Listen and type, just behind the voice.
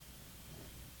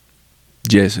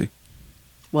Jesse.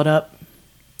 What up?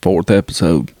 4th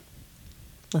episode.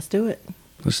 Let's do it.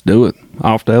 Let's do it.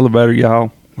 Off the elevator,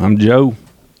 y'all. I'm Joe.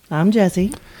 I'm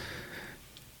Jesse.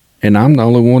 And I'm the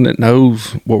only one that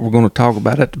knows what we're going to talk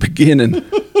about at the beginning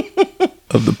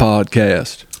of the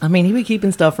podcast. I mean, he be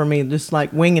keeping stuff from me, just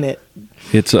like winging it.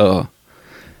 It's, the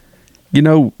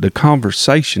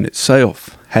conversation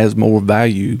itself has more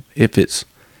value if it's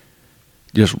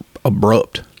just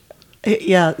abrupt.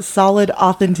 Yeah, solid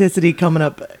authenticity coming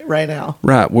up right now.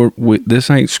 Right.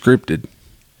 This ain't scripted.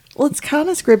 Well, it's kind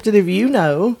of scripted if you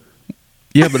know.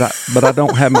 Yeah, but I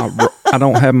don't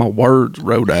have my words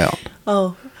wrote out.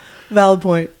 Oh, valid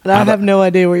point. And I have no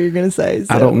idea what you're going to say.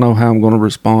 So. I don't know how I'm going to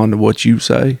respond to what you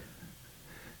say,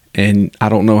 and I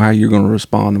don't know how you're going to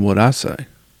respond to what I say.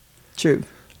 True.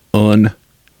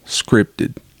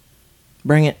 Unscripted.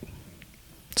 Bring it.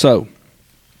 So,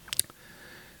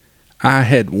 I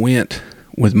had went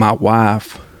with my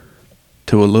wife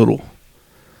to a little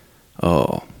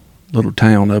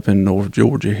town up in North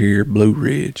Georgia here, Blue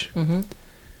Ridge. Mm-hmm.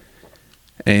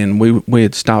 And we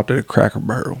had stopped at a Cracker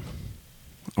Barrel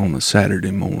on a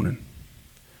Saturday morning.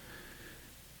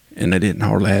 And they didn't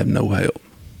hardly have no help.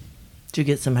 Did you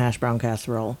get some hash brown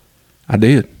casserole? I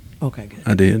did. Okay, good.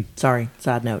 I did. Sorry,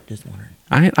 side note, just wondering.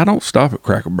 I don't stop at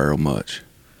Cracker Barrel much.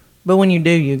 But when you do,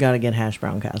 you got to get hash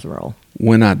brown casserole.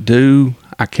 When I do,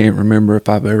 I can't remember if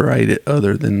I've ever ate it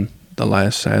other than the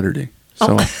last Saturday.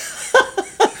 So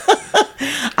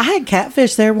I had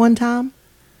catfish there one time.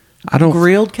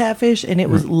 Grilled catfish, and it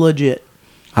was legit.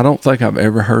 I don't think I've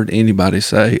ever heard anybody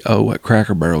say, "Oh, at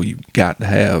Cracker Barrel, you've got to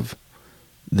have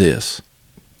this."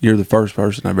 You're the first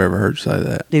person I've ever heard say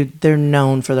that. Dude, they're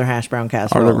known for their hash brown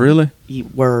casserole. Are they really?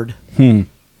 Word.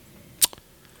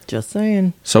 Just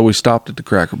saying. So we stopped at the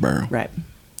Cracker Barrel. Right.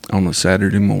 On a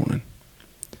Saturday morning.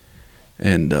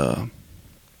 And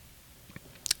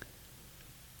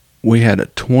we had a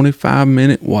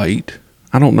 25-minute wait.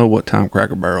 I don't know what time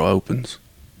Cracker Barrel opens,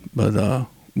 but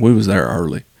we was there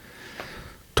early.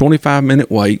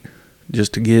 25-minute wait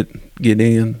just to get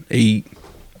in, eat,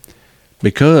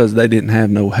 because they didn't have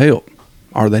no help,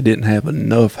 or they didn't have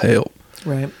enough help.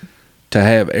 Right. To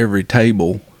have every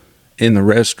table in the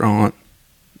restaurant,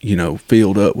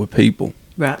 filled up with people.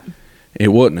 Right. It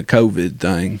wasn't a COVID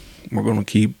thing. We're going to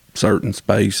keep certain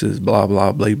spaces, blah,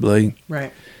 blah, blah, blah.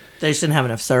 Right. They just didn't have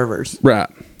enough servers. Right.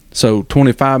 So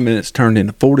 25 minutes turned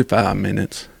into 45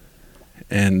 minutes.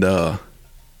 And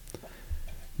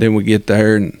then we get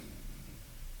there, and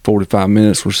 45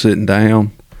 minutes we're sitting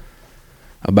down.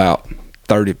 About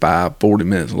 35, 40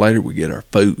 minutes later, we get our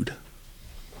food.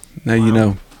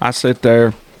 Now, I sit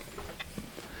there,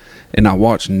 and I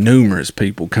watch numerous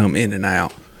people come in and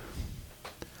out.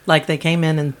 Like they came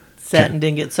in and sat and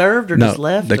didn't get served, or just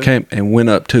left? They came and went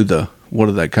up to the, what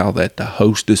do they call that, the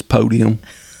hostess podium.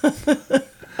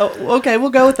 Oh, okay, we'll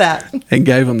go with that. And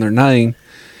gave them their name.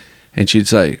 And she'd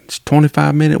say, "It's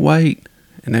 25-minute wait."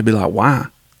 And they'd be like, "Why?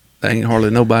 There ain't hardly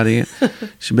nobody in."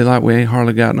 She'd be like, "We ain't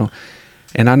hardly got no."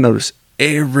 And I noticed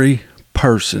every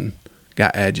person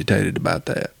got agitated about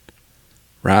that.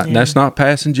 Right? Yeah. And that's not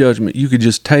passing judgment. You could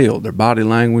just tell their body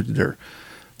language,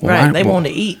 right, they want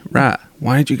to eat. Right.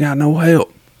 "Why ain't you got no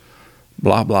help?"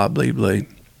 Blah, blah, blah, blah.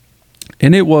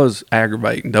 And it was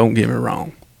aggravating, don't get me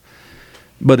wrong.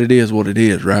 But it is what it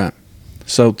is, right?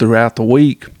 So throughout the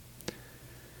week,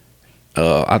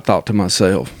 I thought to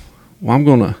myself, well, I'm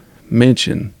going to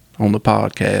mention on the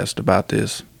podcast about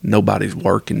this nobody's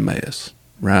working mess,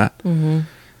 right? Mm-hmm.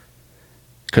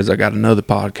 Because I got another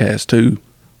podcast too,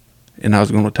 and I was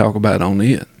going to talk about it on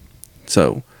it.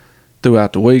 So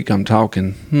throughout the week, I'm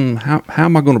talking, how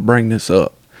am I going to bring this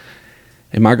up?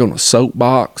 Am I going to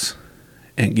soapbox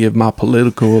and give my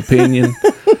political opinion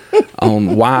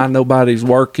on why nobody's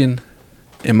working?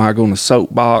 Am I going to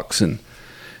soapbox and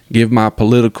give my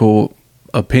political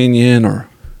opinion or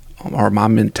my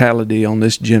mentality on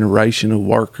this generation of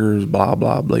workers, blah,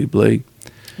 blah, blah, blah?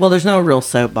 Well, there's no real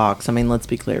soapbox. I mean, let's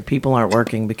be clear. People aren't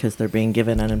working because they're being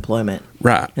given unemployment.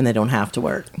 Right. And they don't have to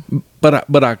work.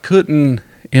 But I couldn't,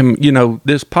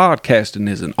 this podcasting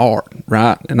is an art,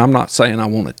 right? And I'm not saying I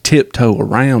want to tiptoe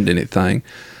around anything,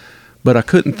 but I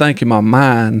couldn't think in my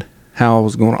mind how I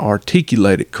was going to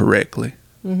articulate it correctly.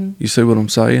 Mm-hmm. You see what I'm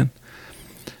saying?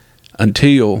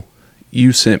 Until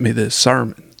you sent me this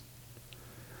sermon.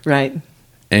 Right.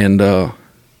 And the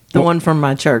one from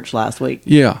my church last week.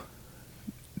 Yeah.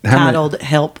 Titled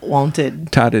Help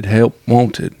Wanted. Titled Help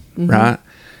Wanted, mm-hmm. Right?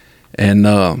 And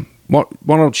why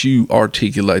don't you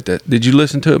articulate that? Did you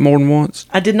listen to it more than once?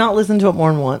 I did not listen to it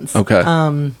more than once. Okay.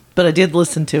 But I did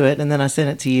listen to it, and then I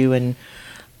sent it to you, and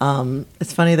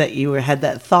It's funny that you had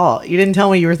that thought. You didn't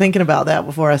tell me you were thinking about that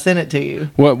before I sent it to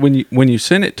you. Well, when you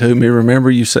sent it to me,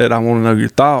 remember you said, I want to know your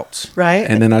thoughts. Right.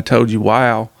 And then I told you,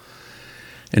 wow.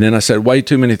 And then I said, way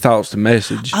too many thoughts to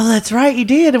message. Oh, that's right. You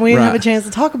did. And we didn't have a Right. chance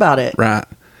to talk about it. Right.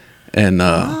 And,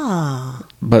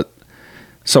 but,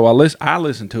 so I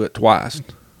listened to it twice.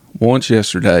 Once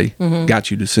yesterday,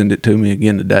 got you to send it to me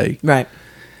again today. Right.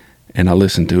 And I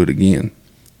listened to it again.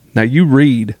 Now, you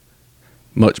read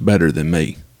much better than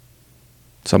me.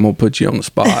 So I'm going to put you on the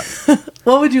spot.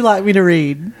 What would you like me to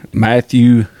read?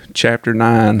 Matthew chapter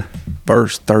 9,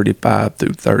 verse 35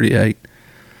 through 38.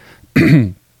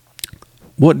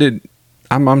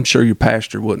 I'm sure your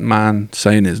pastor wouldn't mind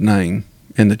saying his name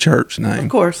in the church name. Of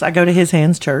course, I go to His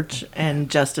Hands Church, and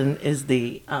Justin is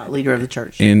the leader of the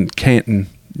church. In Canton,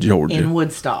 Georgia. In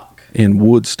Woodstock. In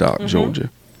Woodstock, Georgia.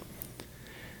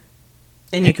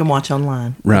 And you can watch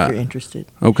online Right. if you're interested.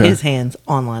 Okay.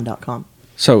 HisHandsOnline.com.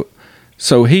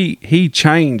 So he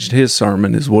changed his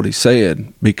sermon, is what he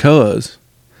said, because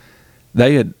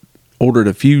they had ordered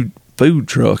a few food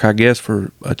truck, I guess,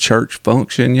 for a church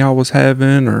function y'all was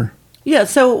having, or Yeah,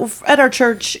 so at our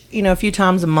church, a few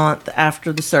times a month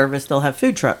after the service, they'll have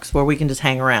food trucks where we can just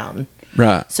hang around.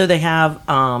 right, So they have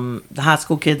the high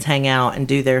school kids hang out and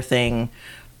do their thing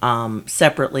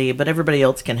separately, but everybody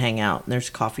else can hang out. And there's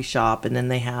a coffee shop, and then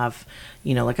they have,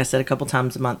 like I said, a couple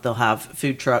times a month they'll have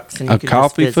food trucks. And you a can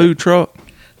coffee just visit. food truck.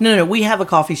 No, we have a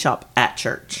coffee shop at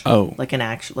church. Oh. Like an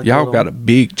actual. Like Y'all got a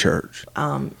big church,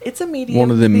 It's a medium. one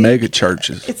of them big- mega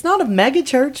churches It's not a mega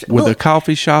church. with Well, a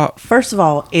coffee shop. first of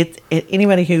all,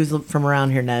 anybody who's from around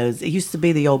here knows it used to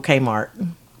be the old Kmart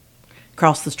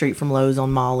across the street from Lowe's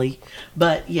on Molly.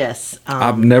 But yes,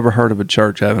 I've never heard of a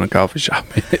church having a coffee shop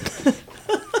in it.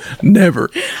 Never.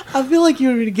 I feel like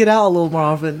you need to get out a little more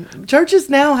often. Churches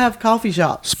now have coffee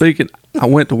shops. Speaking, I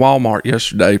went to Walmart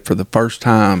yesterday for the first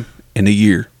time in a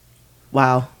year.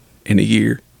 Wow. In a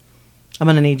year. I'm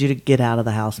going to need you to get out of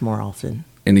the house more often.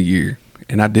 In a year.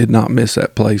 And I did not miss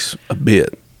that place a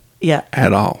bit Yeah.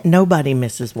 at all. Nobody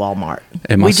misses Walmart.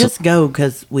 And my We son- just go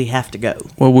because we have to go.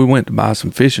 Well, we went to buy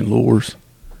some fishing lures,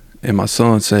 and my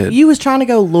son said, You was trying to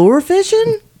go lure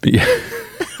fishing? yeah.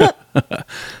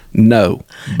 No,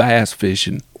 bass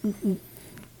fishing.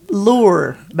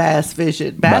 Lure bass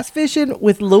fishing. Bass fishing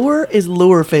with lure is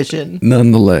lure fishing.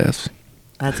 Nonetheless.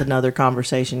 That's another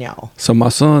conversation, y'all. So my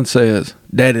son says,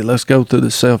 Daddy, let's go through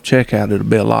the self-checkout. It'll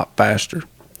be a lot faster.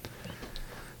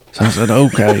 So I said,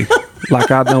 okay.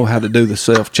 Like I know how to do the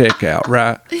self-checkout,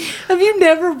 right? Have you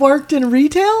never worked in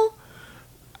retail?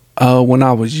 When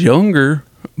I was younger,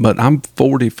 but I'm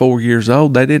 44 years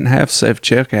old, they didn't have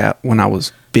self-checkout when I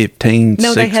was 15,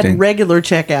 No, 16. they had regular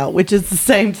checkout, which is the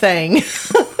same thing.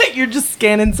 You're just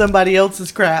scanning somebody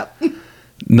else's crap.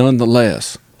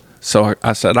 Nonetheless. So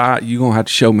I said, all right, you're going to have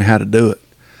to show me how to do it.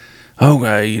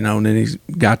 Okay, and then he's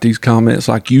got these comments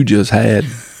like you just had,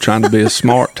 trying to be a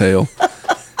smart tail.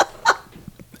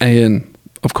 And,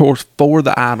 of course, 4 of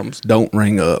the items don't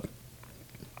ring up.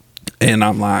 And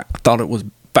I'm like, I thought it was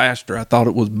faster. I thought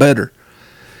it was better.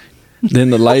 Then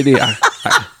the lady,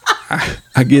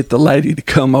 I get the lady to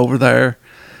come over there,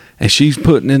 and she's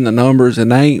putting in the numbers,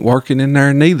 and they ain't working in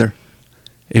there neither.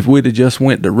 If we'd have just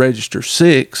went to register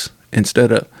 6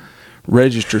 instead of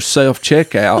register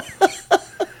self-checkout,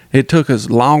 it took us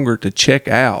longer to check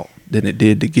out than it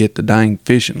did to get the dang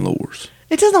fishing lures.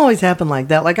 It doesn't always happen like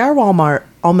that. Like our Walmart,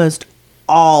 almost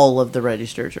all of the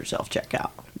registers are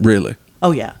self-checkout. Really?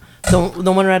 Oh, yeah. So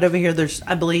the one right over here, there's,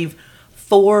 I believe,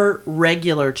 4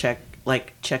 regular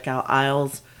checkout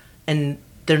aisles, and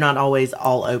they're not always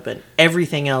all open.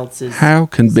 Everything else is How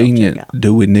convenient self-checkout.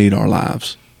 do we need our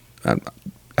lives?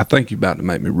 I think you're about to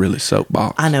make me really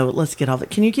soapbox. I know. Let's get off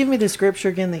it. Can you give me the scripture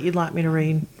again that you'd like me to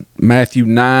read? Matthew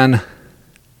 9,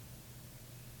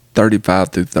 35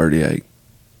 through 38.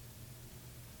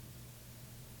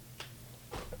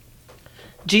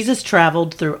 Jesus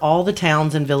traveled through all the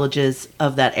towns and villages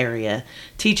of that area,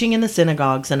 teaching in the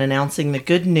synagogues and announcing the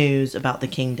good news about the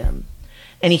kingdom.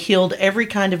 And he healed every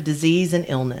kind of disease and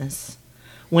illness.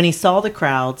 When he saw the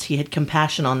crowds, he had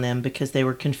compassion on them because they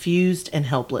were confused and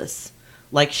helpless,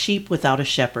 like sheep without a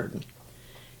shepherd.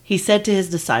 He said to his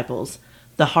disciples,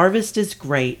 "The harvest is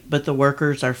great, but the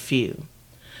workers are few.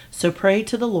 So pray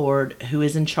to the Lord who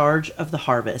is in charge of the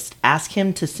harvest. Ask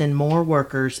him to send more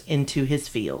workers into his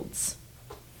fields."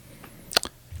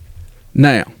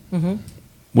 Now,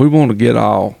 we want to get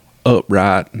all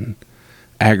upright and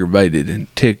aggravated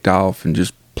and ticked off and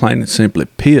just plain and simply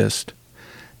pissed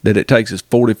that it takes us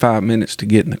 45 minutes to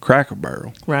get in the Cracker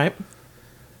Barrel. Right?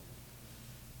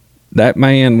 That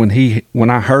man, when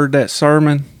I heard that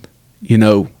sermon,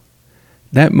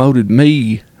 that motivated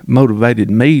me motivated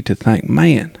me to think,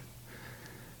 man,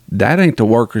 that ain't the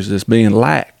workers that's being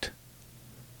lacked.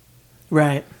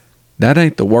 Right. That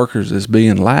ain't the workers that's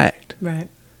being lacked. Right.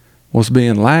 What's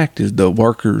being lacked is the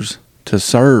workers to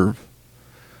serve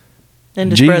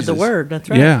And to Jesus. spread the word. That's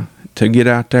right. Yeah, to get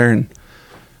out there and,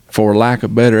 for lack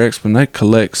of better explanation,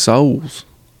 collect souls,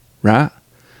 right?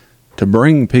 To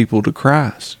bring people to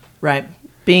Christ. Right.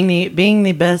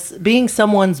 Being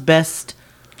someone's best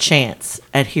chance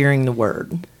at hearing the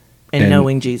word and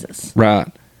knowing Jesus. Right.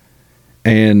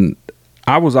 And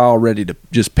I was all ready to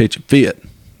just pitch a fit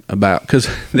about, because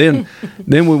then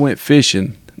we went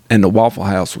fishing and the Waffle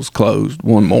House was closed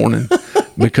one morning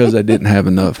because they didn't have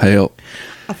enough help.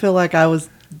 I feel like I was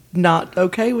not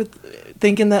okay with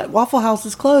thinking that Waffle House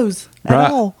is closed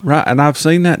at all. Right. And I've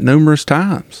seen that numerous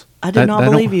times. I did not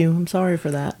believe you. I'm sorry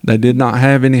for that. They did not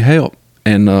have any help.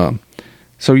 And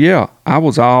so, yeah, I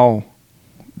was all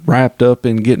wrapped up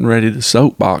in getting ready to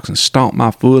soapbox and stomp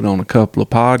my foot on a couple of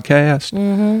podcasts.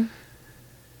 Mm-hmm.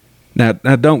 Now,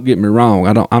 don't get me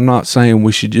wrong. I'm not saying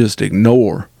we should just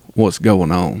ignore what's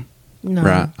going on. No.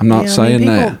 Right. I'm not saying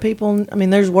that. People,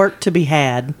 there's work to be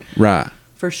had. Right.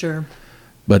 For sure.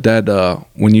 But that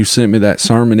when you sent me that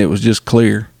sermon, it was just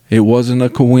clear. It wasn't a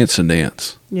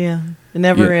coincidence. Yeah. It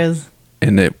never is.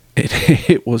 And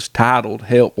it was titled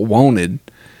Help Wanted,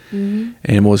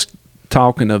 and was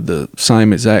talking of the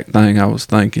same exact thing I was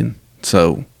thinking.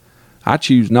 So I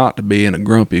choose not to be in a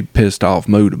grumpy, pissed off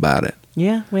mood about it.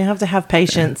 Yeah, we have to have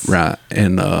patience. Right.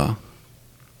 And I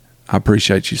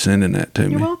appreciate you sending that to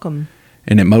me. You're welcome.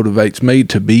 And it motivates me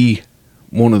to be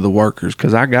one of the workers,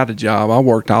 because I got a job. I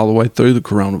worked all the way through the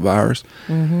coronavirus.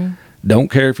 Mm-hmm. Don't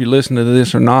care if you listen to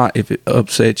this or not, if it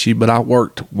upsets you, but I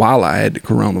worked while I had the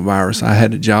coronavirus. I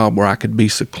had a job where I could be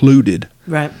secluded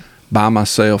Right. by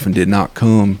myself and did not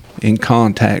come in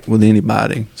contact with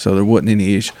anybody, so there wasn't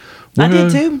any issue. I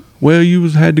did too. Well, you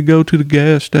had to go to the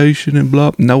gas station and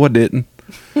blah. No, I didn't.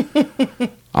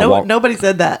 Nobody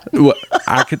said that. Well,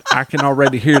 I can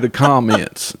already hear the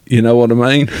comments. You know what I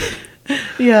mean?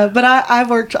 Yeah, but I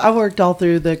worked all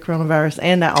through the coronavirus,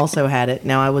 and I also had it.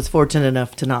 Now, I was fortunate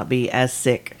enough to not be as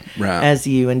sick as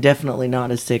you, and definitely not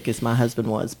as sick as my husband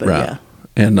was. But yeah,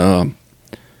 and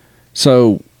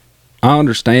so I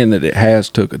understand that it has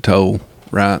took a toll,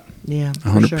 right? Yeah,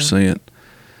 100%.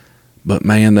 But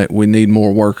man, that we need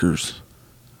more workers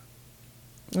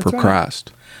for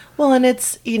Christ. Well, and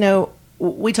it's,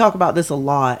 we talk about this a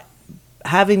lot,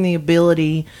 having the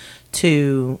ability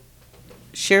to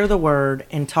share the word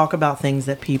and talk about things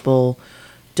that people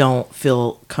don't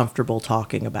feel comfortable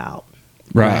talking about.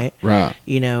 Right.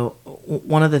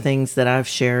 One of the things that I've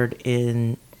shared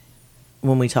in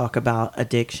when we talk about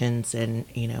addictions and,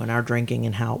 and our drinking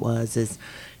and how it was is,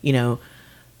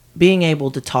 being able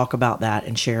to talk about that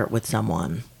and share it with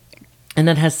someone. And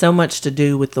that has so much to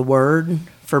do with the word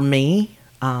for me.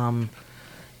 And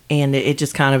it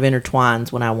just kind of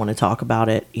intertwines when I want to talk about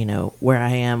it, where I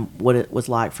am, what it was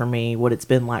like for me, what it's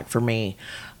been like for me,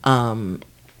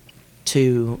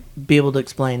 to be able to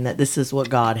explain that this is what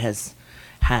God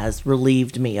has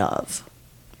relieved me of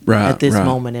at this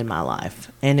moment in my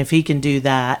life. And if he can do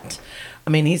that,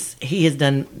 he has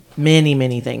done many,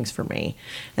 many things for me.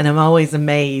 And I'm always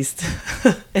amazed.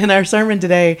 And our sermon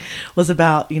today was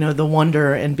about, the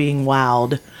wonder and being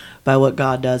wowed by what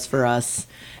God does for us.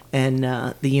 And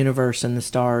the universe and the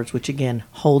stars, which again,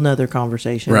 whole nother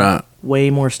conversation. Right. Way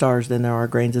more stars than there are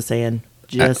grains of sand.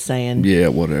 Just saying. Yeah,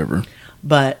 whatever.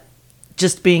 But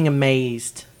just being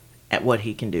amazed at what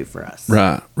he can do for us.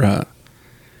 Right.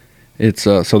 It's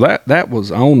so that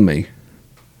was on me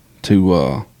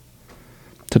to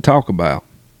talk about.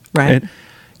 Right.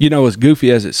 And, as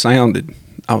goofy as it sounded,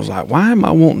 I was like, why am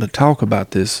I wanting to talk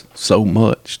about this so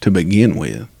much to begin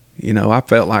with? I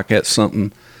felt like that's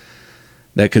something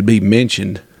that could be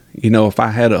mentioned. If I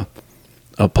had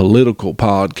a political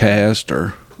podcast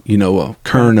or, a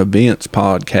current events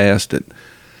podcast, that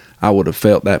I would have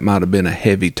felt that might have been a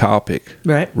heavy topic.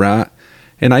 Right.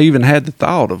 And I even had the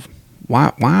thought of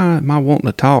why am I wanting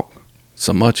to talk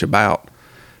so much about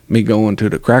me going to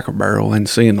the Cracker Barrel and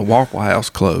seeing the Waffle House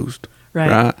closed.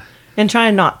 Right. And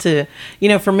trying not to,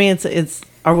 for me, it's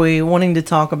are we wanting to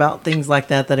talk about things like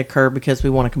that occur because we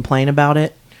want to complain about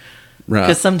it? Right.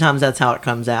 Because sometimes that's how it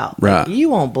comes out. Right. Like, you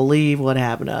won't believe what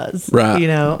happened to us.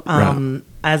 Right.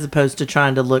 As opposed to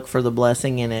trying to look for the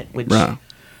blessing in it, which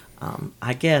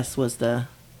I guess was the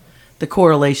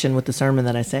correlation with the sermon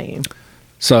that I sent you.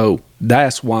 So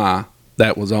that's why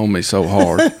that was on me so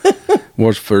hard,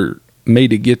 was for me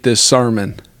to get this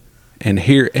sermon and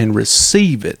hear and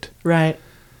receive it right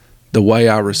the way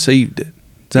I received it.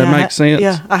 Does that make sense?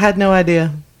 Yeah, I had no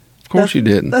idea. Of course you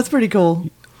didn't. That's pretty cool.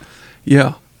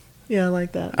 Yeah. Yeah, I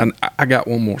like that. And I got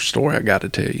one more story I got to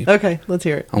tell you Okay, let's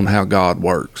hear it. on how God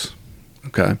works.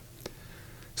 Okay.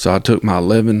 So I took my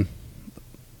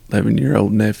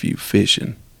 11-year-old nephew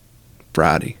fishing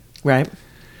Friday. Right.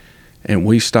 And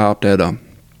we stopped at a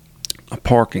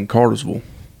park in Cartersville,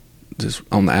 just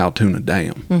on the Altoona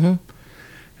Dam. Mm-hmm.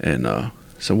 And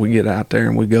so we get out there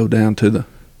and we go down to the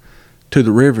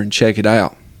river and check it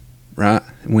out, right?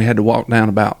 And we had to walk down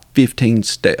about 15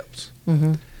 steps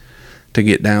Mm-hmm. to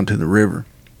get down to the river.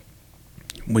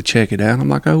 We check it out. I'm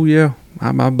like, oh yeah,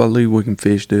 I believe we can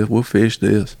fish this. We'll fish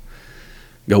this.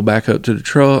 Go back up to the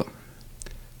truck,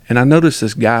 and I noticed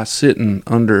this guy sitting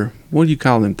under, what do you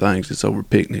call them things that's over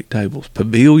picnic tables?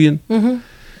 Pavilion? Mm-hmm.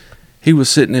 He was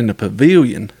sitting in the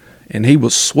pavilion, and he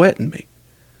was sweating me.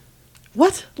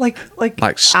 What? Like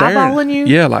Staring. eyeballing you?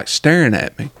 Yeah, like staring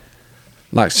at me.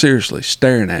 Like seriously,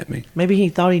 staring at me. Maybe he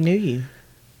thought he knew you.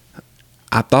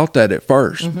 I thought that at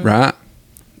first, Mm-hmm. right?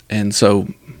 And so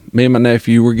me and my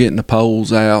nephew were getting the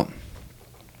poles out,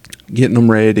 getting them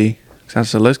ready. So I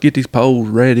said, let's get these poles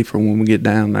ready for when we get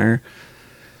down there.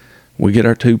 We get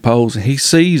our 2 poles, and he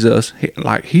sees us.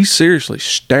 He's seriously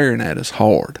staring at us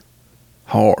hard.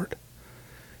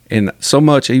 And so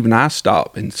much, even I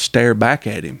stop and stare back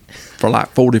at him for like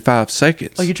 45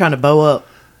 seconds. Oh, you're trying to bow up.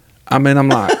 I mean, I'm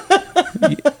like...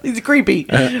 He's creepy.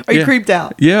 Are you yeah. creeped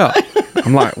out? Yeah.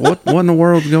 I'm like, what in the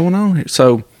world's going on here?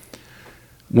 So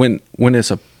when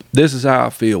this is how I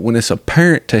feel. When it's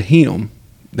apparent to him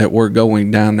that we're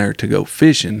going down there to go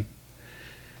fishing,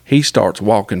 he starts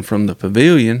walking from the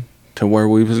pavilion to where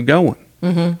we was going.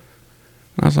 Mm-hmm.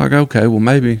 I was like, okay, well,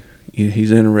 maybe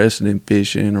he's interested in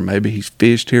fishing, or maybe he's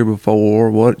fished here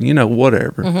before, whatever.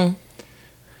 Mm-hmm.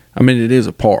 I mean, it is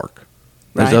a park.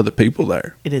 There's Right. other people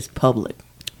there. It is public.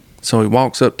 So he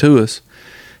walks up to us.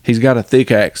 He's got a thick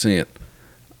accent.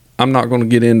 I'm not going to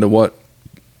get into what.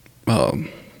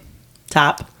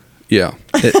 Top. Yeah,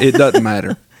 it doesn't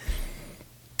matter.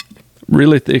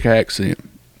 Really thick accent.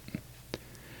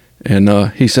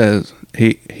 And he says,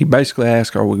 he basically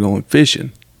asked, are we going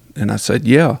fishing? And I said,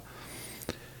 yeah.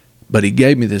 But he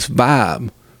gave me this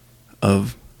vibe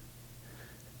of,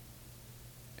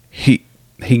 he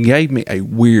gave me a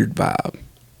weird vibe.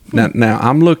 Now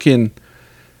I'm looking,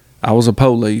 I was a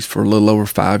police for a little over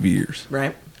 5 years.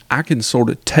 Right. I can sort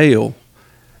of tell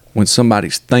when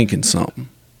somebody's thinking something,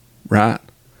 right?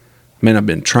 I mean, I've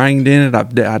been trained in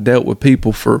it. I dealt with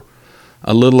people for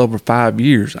a little over 5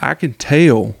 years. I can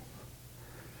tell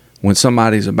when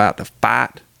somebody's about to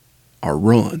fight or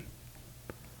run,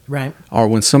 Right. or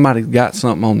when somebody's got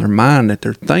something on their mind that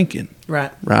they're thinking,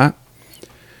 Right. right?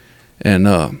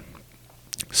 And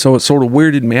so it sort of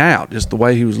weirded me out, just the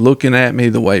way he was looking at me,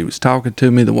 the way he was talking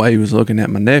to me, the way he was looking at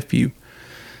my nephew.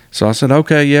 So I said,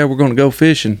 okay, yeah, we're going to go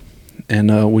fishing.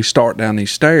 And we start down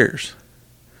these stairs.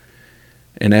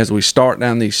 And as we start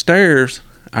down these stairs,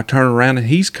 I turn around and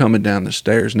he's coming down the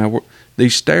stairs. Now,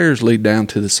 these stairs lead down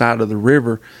to the side of the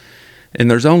river, and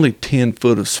there's only 10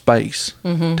 foot of space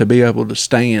to be able to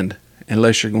stand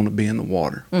unless you're going to be in the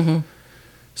water. Mm-hmm.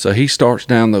 So he starts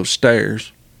down those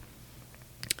stairs.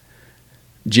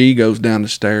 G goes down the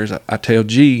stairs. I tell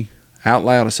G out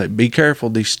loud, I say, be careful,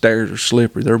 these stairs are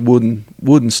slippery. They're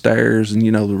wooden stairs, and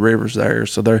the river's there,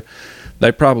 so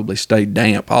they probably stay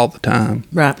damp all the time.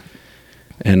 Right.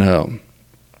 And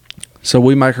so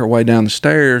we make our way down the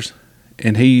stairs,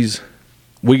 and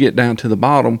we get down to the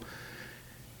bottom,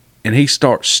 and he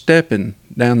starts stepping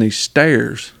down these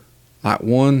stairs like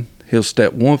he'll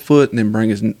step 1 foot and then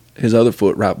bring his other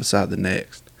foot right beside the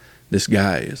next. This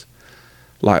guy is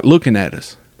like looking at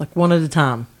us, Like one at a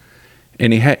time.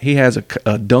 and he has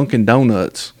a Dunkin'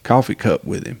 Donuts coffee cup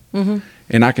with him, Mm-hmm.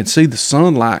 and I can see the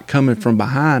sunlight coming from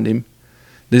behind him.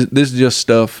 This is just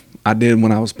stuff I did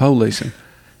when I was policing,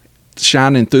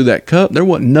 shining through that cup. There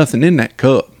wasn't nothing in that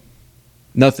cup,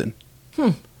 nothing.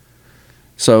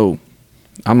 So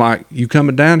I'm like, you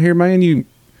coming down here, man? You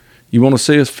want to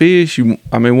see us fish?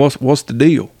 What's the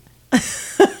deal?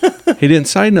 He didn't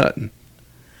say nothing.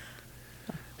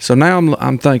 So now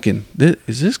I'm thinking,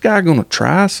 is this guy going to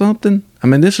try something? I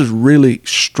mean, this is really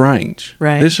strange.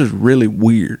 Right. This is really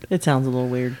weird. It sounds a little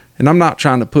weird. And I'm not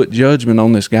trying to put judgment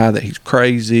on this guy that he's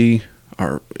crazy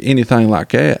or anything like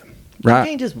that. You Right.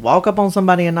 can't just walk up on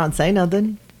somebody and not say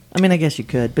nothing. I mean, I guess you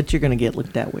could, but you're going to get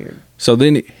looked at weird. So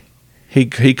then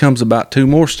he comes about 2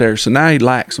 more stairs. So now he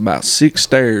lacks about 6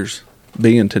 stairs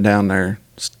being to down there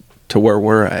to where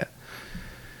we're at.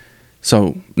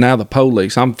 So now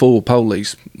I'm full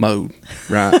police mode,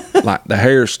 right? Like the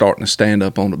hair's starting to stand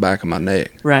up on the back of my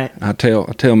neck. Right. I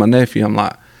tell my nephew, I'm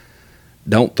like,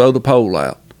 don't throw the pole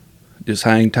out. Just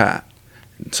hang tight.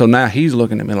 So now he's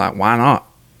looking at me like, why not?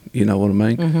 You know what I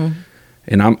mean?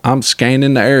 And I'm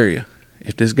scanning the area.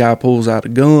 If this guy pulls out a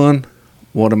gun,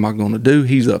 what am I going to do?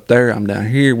 He's up there. I'm down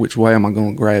here. Which way am I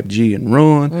going to grab G and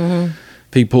run?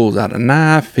 If he pulls out a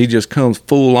knife, if he just comes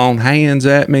full on hands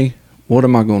at me, what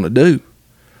am I going to do?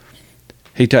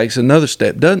 He takes another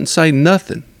step, doesn't say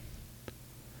nothing.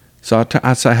 So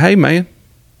I say, hey, man,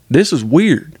 this is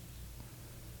weird.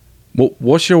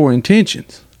 What's your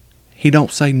intentions? He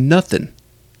don't say nothing.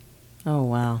 Oh,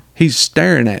 wow. He's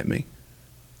staring at me.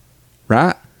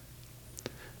 Right?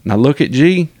 And I look at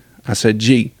G. I said,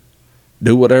 G,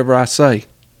 do whatever I say.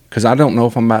 Because I don't know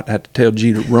if I'm about to have to tell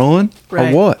G to run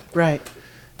or what. Right.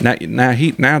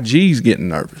 Now G's getting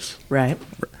nervous. Right.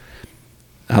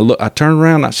 I turn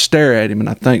around, I stare at him, and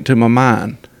I think to my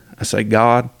mind, I say,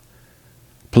 God,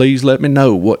 please let me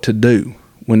know what to do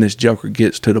when this joker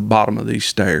gets to the bottom of these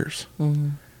stairs.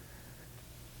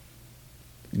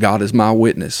 God is my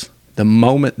witness. The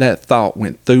moment that thought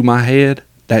went through my head,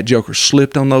 that joker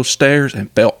slipped on those stairs and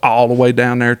fell all the way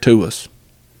down there to us.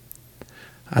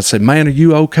 I said, man, are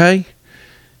you okay?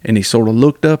 And he sort of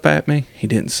looked up at me. He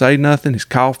didn't say nothing. His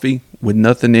coffee with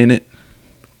nothing in it,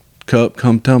 cup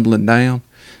come tumbling down.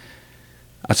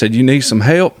 I said, you need some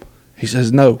help? He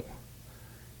says, no.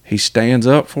 He stands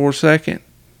up for a second.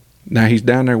 Now he's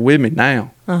down there with me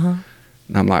now. And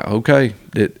I'm like, okay,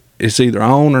 it's either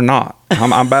on or not.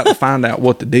 I'm about to find out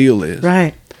what the deal is.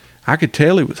 Right. I could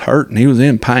tell he was hurting. He was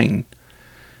in pain.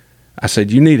 I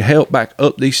said, you need help back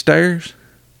up these stairs?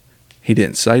 He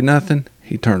didn't say nothing.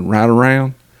 He turned right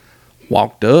around,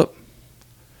 walked up.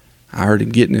 I heard him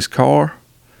get in his car.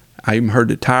 I even heard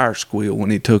the tire squeal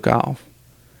when he took off.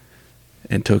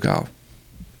 And took off.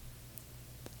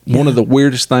 Yeah. One of the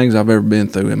weirdest things I've ever been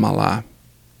through in my life.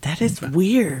 That is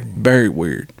weird. Very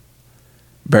weird.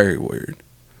 Very weird.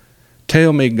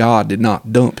 Tell me God did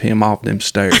not dump him off them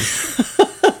stairs.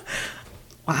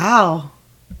 Wow.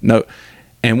 No,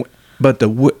 but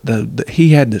he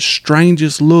had the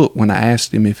strangest look when I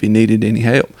asked him if he needed any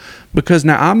help. Because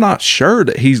now I'm not sure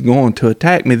that he's going to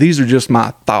attack me. These are just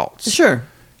my thoughts. Sure.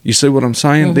 You see what I'm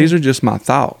saying? These are just my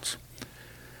thoughts.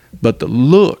 But the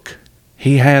look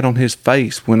he had on his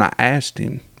face when I asked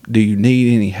him, do you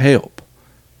need any help?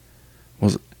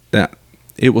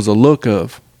 It was a look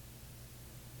of,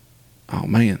 oh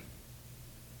man,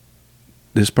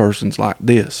 this person's like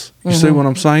this. You see what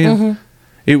I'm saying?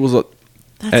 It was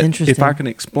that's interesting. If I can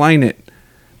explain it,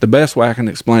 the best way I can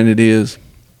explain it is,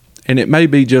 and it may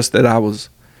be just that I was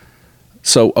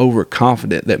so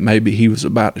overconfident that maybe he was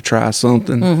about to try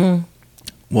something,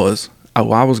 was,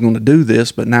 oh, I was going to do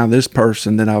this, but now this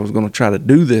person that I was going to try to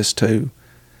do this to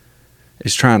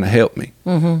is trying to help me.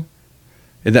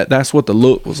 And that's what the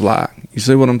look was like. You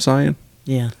see what I'm saying?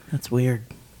 Yeah, that's weird.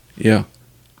 Yeah.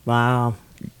 Wow.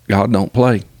 God don't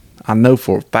play. I know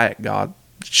for a fact God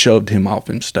shoved him off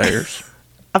them stairs.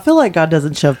 I feel like God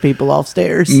doesn't shove people off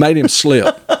stairs. Made him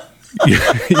slip.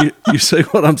 you see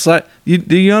what I'm saying?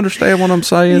 Do you understand what I'm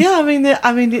saying? Yeah,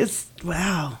 I mean, it's,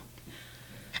 wow.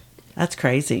 That's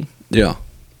crazy. Yeah.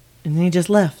 And then he just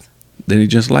left. Then he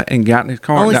just left and got in his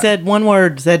car. Only said one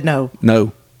word, said no.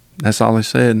 No. That's all he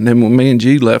said. And then when me and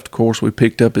G left, of course, we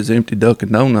picked up his empty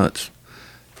Dunkin' Donuts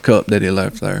cup that he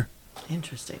left there.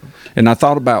 Interesting. And I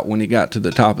thought about when he got to the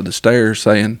top of the stairs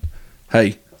saying,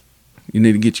 hey, you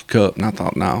need to get your cup. And I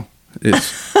thought, no,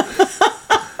 it's...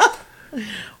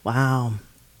 Wow.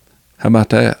 How about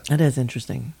that? That is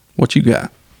interesting. What you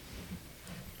got?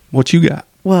 What you got?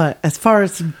 What? As far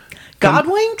as God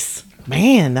winks?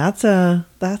 Man, that's a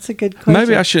good question.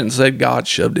 Maybe I shouldn't say God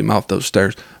shoved him off those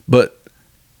stairs, but...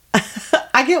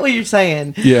 I get what you're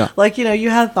saying. Yeah. Like, you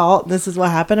had thought this is what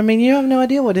happened. I mean, you have no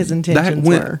idea what his intentions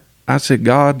were. I said,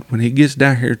 God, when he gets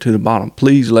down here to the bottom,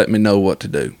 please let me know what to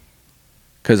do.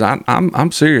 Because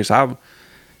I'm serious.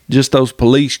 Just those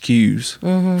police cues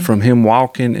from him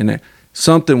walking, and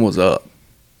something was up.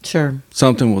 Sure.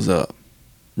 Something was up.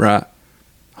 Right?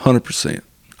 100%.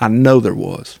 I know there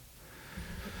was.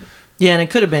 Yeah, and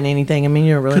it could have been anything. I mean,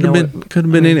 you don't really know. Could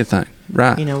have been anything.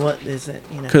 Right. What is it?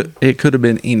 It could have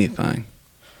been anything.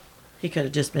 He could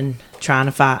have just been trying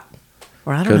to fight.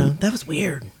 Or I don't know. That was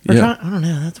weird. I don't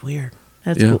know. That's weird.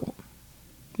 That's cool.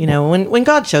 When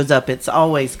God shows up, it's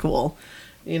always cool.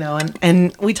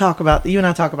 And we talk about, you and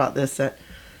I talk about this, that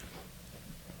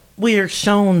we are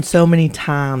shown so many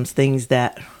times things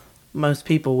that most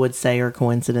people would say are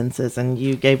coincidences. And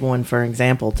you gave one for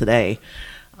example today.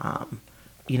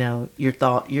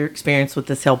 Your experience with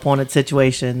this help wanted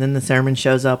situation, then the sermon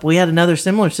shows up. We had another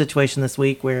similar situation this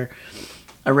week where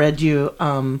I read you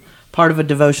part of a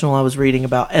devotional I was reading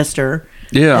about Esther.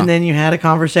 Yeah. And then you had a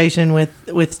conversation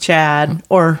with Chad,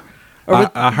 or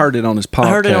I heard it on his podcast. I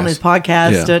heard it on his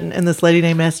podcast, Yeah. and this lady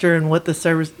named Esther, and what the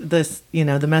service,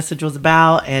 the message was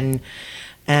about, and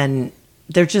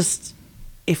they're just,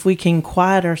 if we can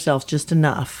quiet ourselves just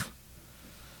enough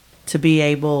to be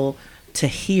able to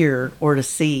hear or to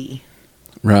see,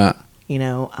 Right. you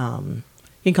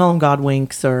can call them God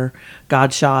winks or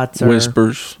God shots or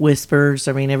whispers.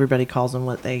 I mean, everybody calls them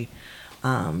what they,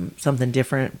 something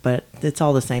different, but it's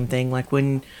all the same thing. Like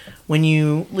when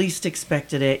you least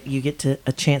expected it, you get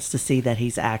a chance to see that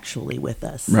he's actually with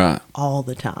us Right. all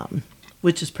the time,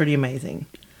 which is pretty amazing,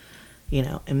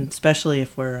 and especially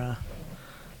if we're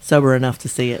sober enough to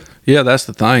see it. Yeah, that's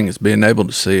the thing, is being able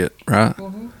to see it, right?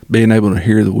 Mm-hmm. Being able to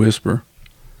hear the whisper.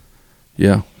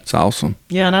 Yeah, it's awesome.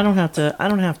 Yeah, and I don't have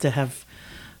to have,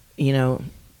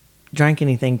 drank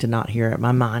anything to not hear it.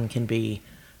 My mind can be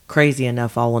crazy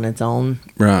enough all on its own.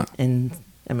 Right. And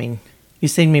I mean,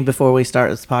 you've seen me before we start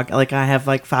this podcast. Like, I have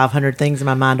like 500 things in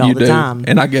my mind all the time.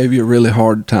 And I gave you a really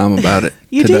hard time about it.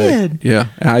 You today. did. Yeah.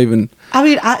 I even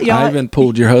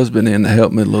pulled your husband in to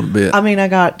help me a little bit. I mean, I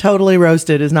got totally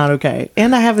roasted. Is not okay.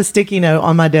 And I have a sticky note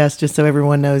on my desk just so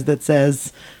everyone knows that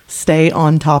says "Stay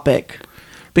on topic,"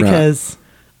 because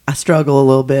I struggle a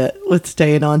little bit with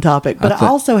staying on topic. But I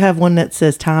also have one that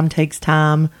says "Time takes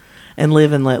time." And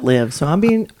live and let live. So I'm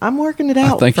working it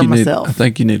out for myself. I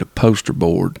think you need a poster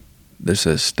board that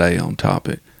says "Stay on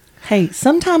topic." Hey,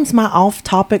 sometimes my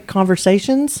off-topic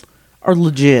conversations are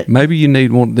legit. Maybe you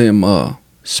need one of them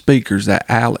speakers, that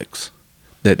Alex,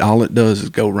 that all it does is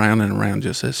go round and around,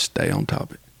 just says "Stay on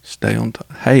topic." Stay on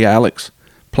topic. Hey, Alex,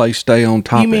 play "Stay on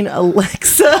topic." You mean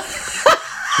Alexa?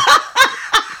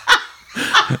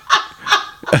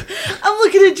 I'm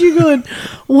looking at you going,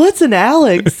 what's an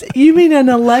Alex? You mean an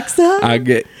Alexa?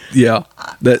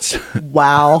 That's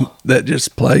wow. That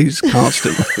just plays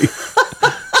constantly.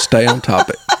 Stay on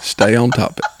topic. Stay on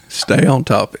topic. Stay on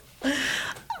topic.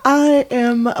 I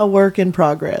am a work in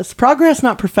progress. Progress,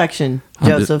 not perfection,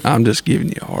 Joseph. I'm just giving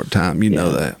you a hard time. You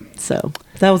know that. So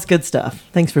that was good stuff.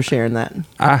 Thanks for sharing that.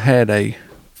 I had not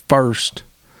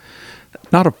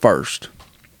a first,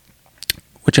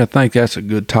 which I think that's a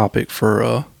good topic for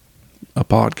a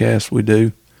podcast we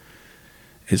do,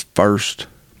 is first.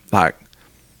 Like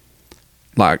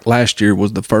last year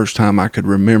was the first time I could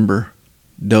remember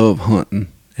dove hunting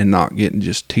and not getting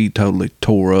just teetotally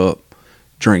tore up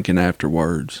drinking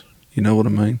afterwards. You know what I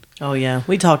mean? Oh, yeah.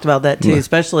 We talked about that, too,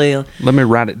 especially... Let me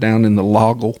write it down in the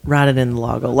loggle. Write it in the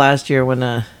loggle. Last year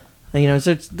when,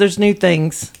 there's new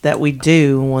things that we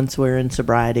do once we're in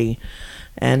sobriety.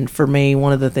 And for me,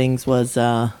 one of the things was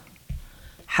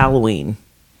Halloween.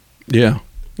 Yeah.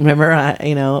 Remember,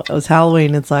 it was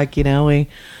Halloween. It's like, we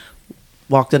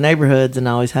walked the neighborhoods and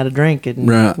I always had a drink.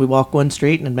 And we walk one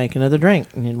street and I'd make another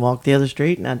drink. And then walk the other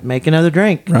street and I'd make another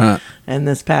drink. Right. And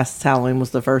this past Halloween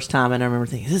was the first time. And I remember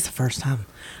thinking, is this the first time?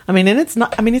 I mean, and it's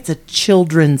not, it's a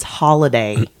children's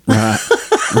holiday. Right.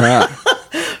 Right.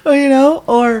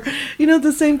 Or,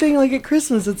 the same thing like at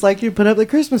Christmas. It's like you put up the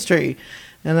Christmas tree.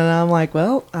 And then I'm like,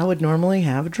 well, I would normally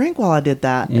have a drink while I did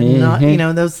that. And not,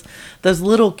 those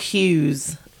little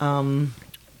cues.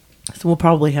 So we'll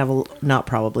probably have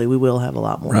we will have a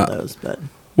lot more of those. But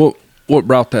what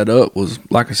brought that up was,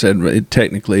 like I said, it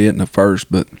technically isn't the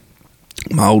first, but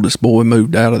my oldest boy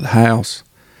moved out of the house.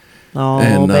 Oh,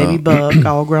 and, baby Buck,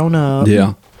 all grown up.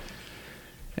 Yeah.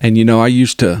 And, I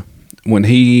used to, when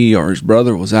he or his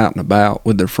brother was out and about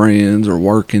with their friends or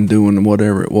working, doing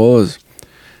whatever it was,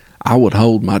 I would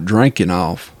hold my drinking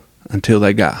off until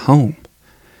they got home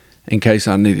in case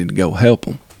I needed to go help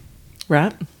them.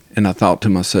 Right. And I thought to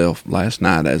myself last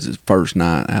night, as his first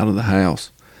night out of the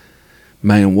house,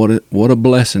 man, what a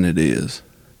blessing it is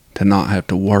to not have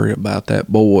to worry about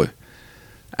that boy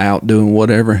out doing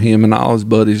whatever him and all his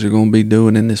buddies are going to be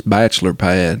doing in this bachelor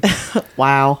pad.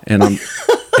 Wow. And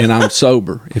I'm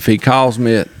sober. If he calls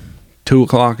me at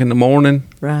 2:00 in the morning,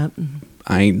 right,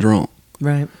 I ain't drunk.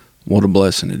 Right. What a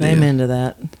blessing it is. Amen to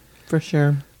that, for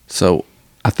sure. So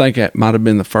I think that might have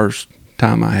been the first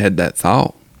time I had that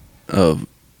thought of,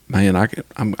 man, I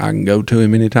can go to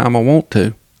him anytime I want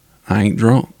to. I ain't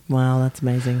drunk. Wow, that's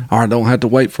amazing. Or I don't have to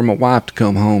wait for my wife to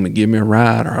come home and give me a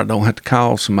ride, or I don't have to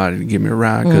call somebody to give me a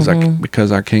ride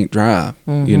because I can't drive.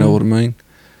 Mm-hmm. You know what I mean?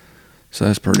 So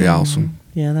that's pretty awesome.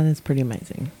 Yeah, that is pretty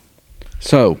amazing.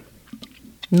 So,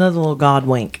 another little God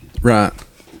wink. Right.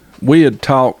 We had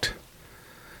talked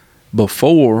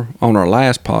before on our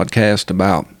last podcast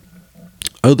about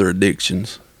other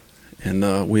addictions,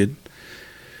 and we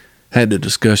had the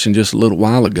discussion just a little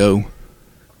while ago.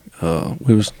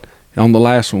 We was on the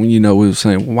last one, we were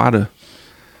saying, well,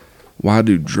 why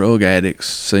do drug addicts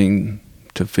seem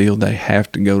to feel they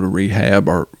have to go to rehab,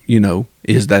 or,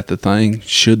 is that the thing?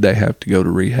 Should they have to go to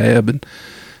rehab? And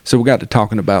so we got to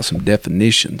talking about some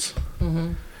definitions.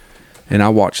 Mm-hmm. And I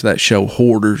watched that show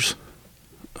Hoarders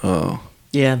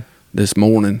this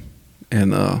morning,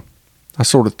 and I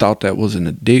sort of thought that was an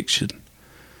addiction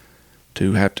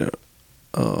to have to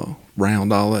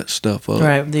round all that stuff up.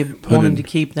 Right, they wanted to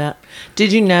keep that.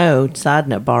 Did you know, side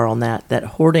note bar on that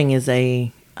hoarding is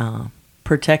a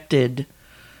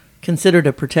considered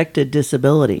a protected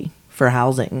disability for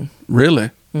housing?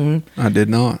 Really? Mm-hmm. I did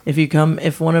not.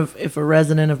 If a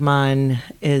resident of mine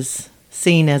is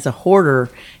seen as a hoarder,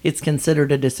 it's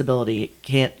considered a disability.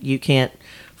 You can't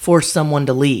force someone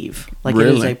to leave. Like, really?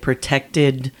 It is a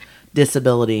protected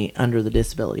disability under the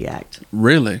Disability Act.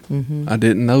 Really? Mm-hmm. I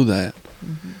didn't know that.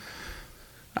 Mm-hmm.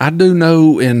 I do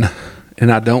know, and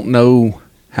I don't know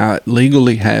how it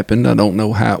legally happened. I don't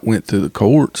know how it went through the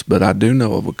courts, but I do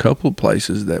know of a couple of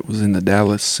places that was in the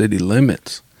Dallas city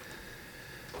limits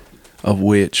of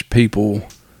which people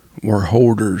were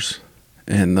hoarders.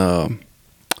 And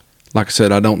like I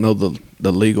said, I don't know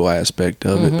the legal aspect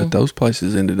of it, but those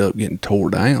places ended up getting tore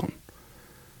down.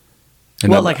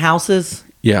 And like houses?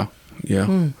 Yeah, yeah.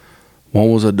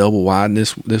 One was a double wide, and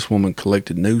this woman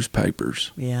collected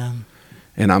newspapers. Yeah.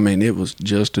 And I mean, it was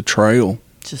just a trail.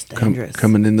 Just dangerous.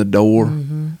 Coming in the door,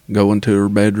 going to her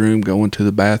bedroom, going to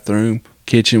the bathroom.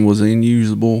 Kitchen was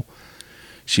unusable.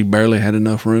 She barely had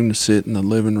enough room to sit in the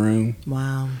living room.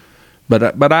 Wow.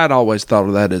 But I'd always thought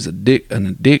of that as an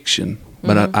addiction.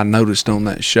 But I noticed on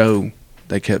that show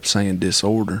they kept saying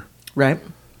disorder. Right.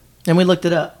 And we looked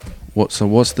it up. What's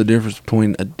the difference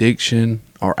between addiction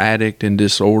or addict and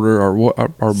disorder, or what,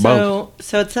 or both?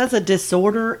 So it says a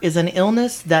disorder is an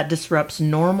illness that disrupts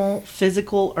normal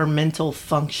physical or mental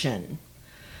function.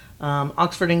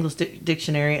 Oxford English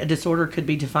Dictionary, a disorder could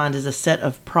be defined as a set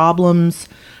of problems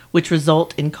which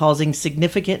result in causing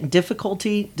significant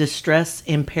difficulty, distress,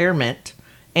 impairment,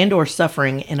 and or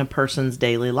suffering in a person's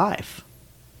daily life.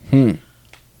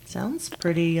 Sounds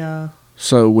pretty...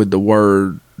 So with the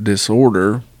word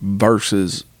disorder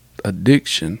versus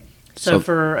addiction. So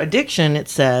for addiction, it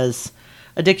says,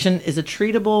 addiction is a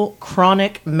treatable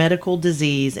chronic medical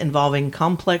disease involving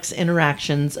complex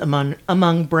interactions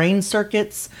among brain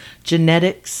circuits,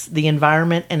 genetics, the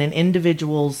environment, and an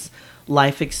individual's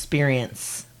life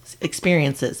experiences.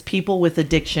 People with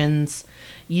addictions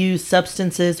use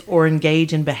substances or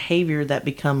engage in behavior that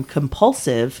become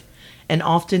compulsive and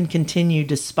often continue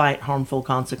despite harmful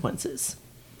consequences.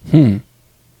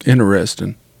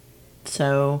 Interesting.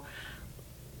 So,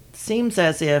 seems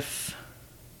as if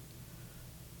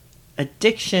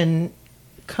addiction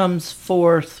comes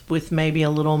forth with maybe a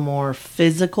little more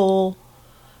physical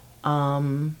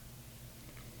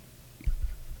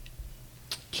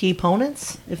key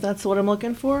components, if that's what I'm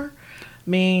looking for. I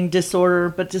mean,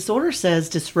 disorder says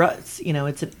disrupts,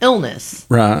 it's an illness.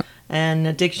 Right. And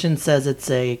addiction says it's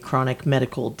a chronic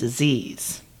medical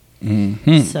disease.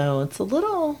 So it's a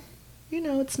little,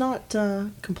 it's not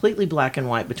completely black and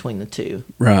white between the two.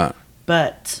 Right.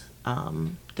 But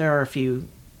there are a few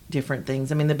different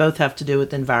things. I mean, they both have to do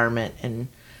with environment and...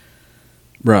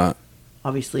 Right.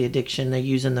 Obviously, addiction they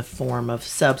use in the form of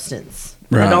substance.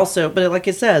 Right. And also, but like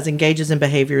it says, engages in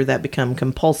behavior that become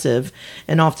compulsive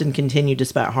and often continue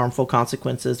despite harmful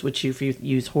consequences, which if you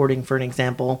use hoarding for an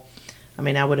example, I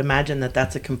mean, I would imagine that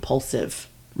that's a compulsive.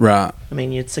 Right. I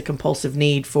mean, it's a compulsive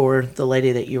need for the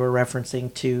lady that you were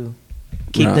referencing to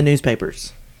keep the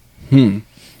newspapers. Well,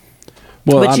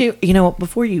 but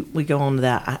before we go on to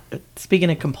that,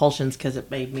 speaking of compulsions, because it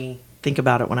made me think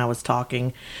about it when I was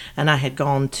talking, and I had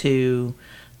gone to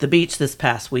the beach this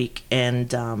past week,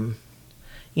 and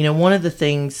one of the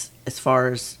things as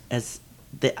far as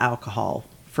the alcohol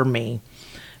for me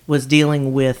was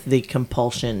dealing with the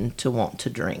compulsion to want to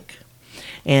drink.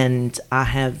 And I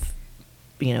have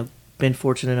been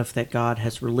fortunate enough that God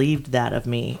has relieved that of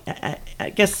me. I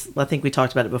think we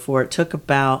talked about it before. It took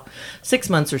about 6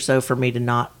 months or so for me to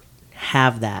not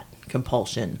have that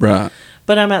compulsion. Right.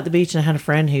 But I'm at the beach, and I had a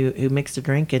friend who mixed a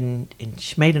drink, and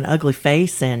she made an ugly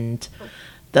face, and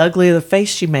the uglier the face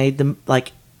she made,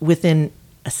 within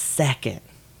a second,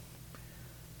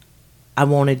 I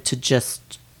wanted to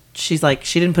just... She's like,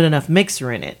 she didn't put enough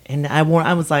mixer in it, and I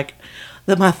was like,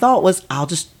 that my thought was, I'll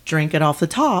just drink it off the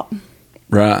top.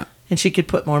 Right. And she could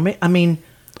put more... I mean...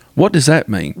 What does that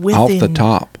mean? Off the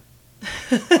top?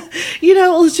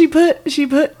 She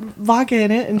put vodka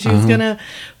in it, and she was going to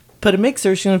put a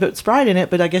mixer. She was going to put Sprite in it,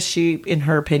 but I guess she, in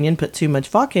her opinion, put too much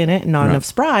vodka in it and not enough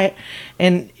Sprite,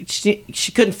 and she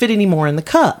couldn't fit any more in the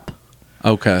cup.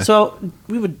 Okay. So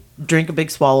we would drink a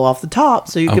big swallow off the top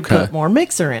so you could put more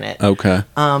mixer in it. Okay.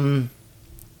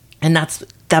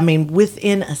 And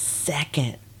within a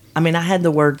second, I had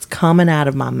the words coming out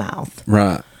of my mouth.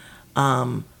 Right.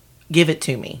 Give it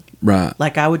to me. Right.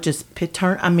 Like I would just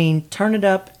turn it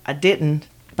up. I didn't,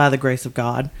 by the grace of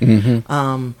God.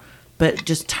 But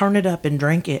just turn it up and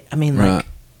drink it. Right.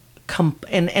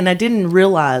 And I didn't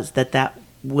realize that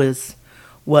was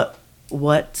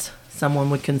what someone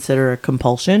would consider a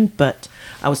compulsion, but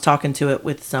I was talking about it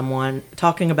with someone,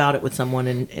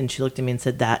 and she looked at me and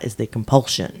said, that is the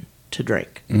compulsion to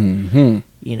drink.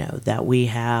 That we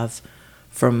have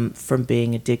from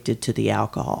being addicted to the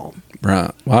alcohol.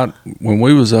 Right. Well, when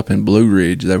we was up in Blue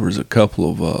Ridge, there was a couple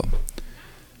of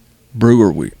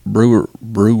breweries.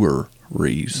 Breweries?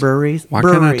 Why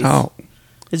can't I talk?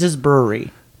 It's just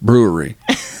brewery. Brewery.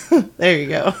 There you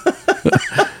go.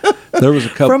 There was a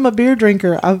couple. From a beer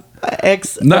drinker,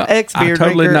 ex beer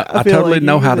drinker. I totally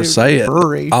know how to say it.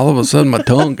 Brewery. All of a sudden, my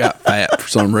tongue got fat for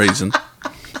some reason.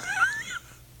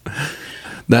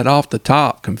 That off the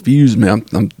top confused me. I'm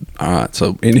all right.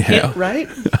 So anyhow, Yeah, right?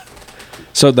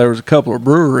 So there was a couple of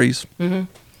breweries,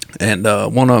 and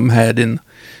one of them had in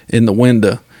the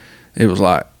window, it was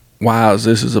like, "Wow,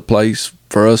 this is a place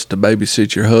for us to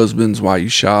babysit your husbands while you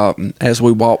shop." And as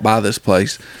we walk by this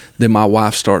place, then my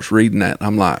wife starts reading that.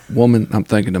 I'm like, "Woman," I'm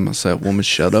thinking to myself, "Woman,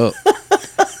 shut up,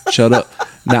 shut up."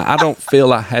 Now I don't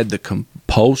feel I had the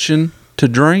compulsion to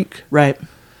drink, Right.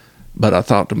 but I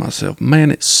thought to myself,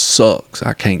 "Man, it sucks.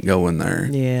 I can't go in there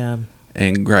Yeah.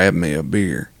 and grab me a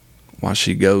beer while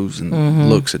she goes and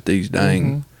looks at these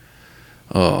dang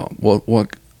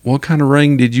what kind of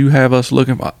ring did you have us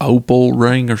looking for? Opal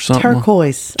ring or something?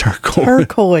 Turquoise.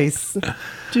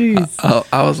 Jeez.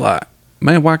 I was like,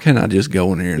 man, why can't I just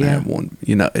go in here and have one?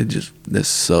 This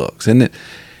sucks. And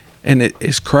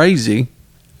it's crazy.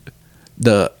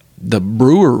 The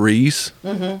breweries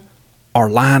are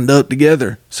lined up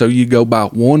together. So you go by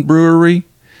one brewery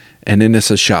and then it's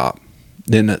a shop.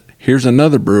 Then here's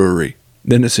another brewery.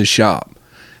 Then it's a shop.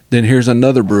 Then here's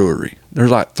another brewery. There's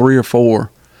like 3 or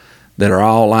 4 that are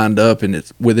all lined up, and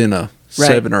it's within a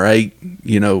 7 or 8,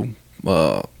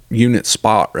 unit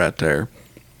spot right there.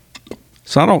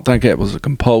 So I don't think that was a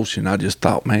compulsion. I just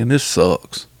thought, man, this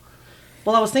sucks.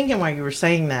 Well, I was thinking while you were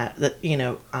saying that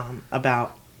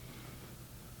about,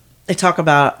 they talk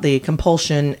about the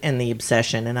compulsion and the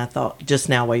obsession, and I thought just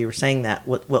now while you were saying that,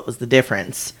 what was the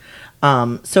difference?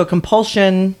 So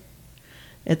compulsion,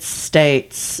 it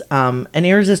states an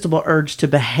irresistible urge to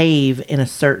behave in a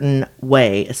certain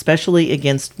way, especially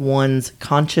against one's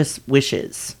conscious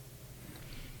wishes.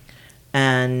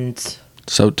 And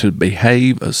so to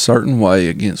behave a certain way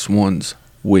against one's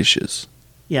wishes.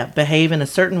 Yeah, behave in a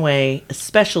certain way,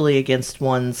 especially against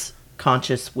one's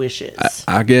conscious wishes.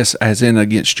 I guess as in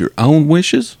against your own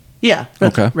wishes? Yeah.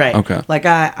 Okay. Right. Okay. Like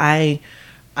I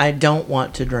don't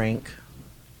want to drink,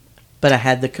 but I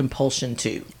had the compulsion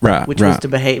to, which was to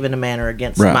behave in a manner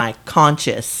against my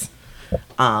conscious.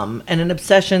 And an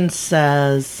obsession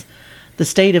says the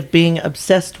state of being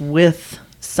obsessed with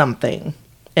something,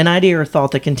 an idea or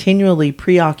thought that continually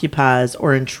preoccupies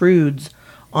or intrudes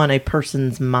on a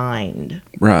person's mind.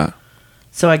 Right.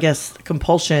 So I guess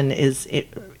compulsion is,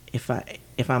 if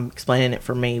I'm explaining it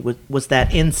for me, was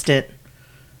that instant,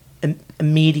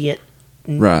 immediate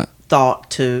thought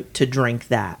to drink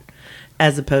that.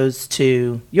 As opposed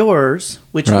to yours,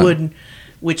 which would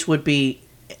be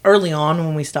early on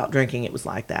when we stopped drinking, it was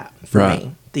like that for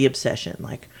me. The obsession,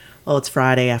 like, oh, it's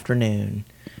Friday afternoon.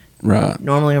 Right.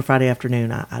 Normally on Friday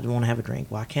afternoon, I want to have a drink.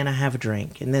 Why can't I have a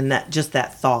drink? And then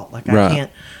that thought, like I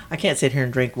can't sit here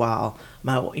and drink while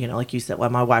like you said,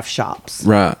 while my wife shops.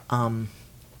 Right.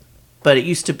 But it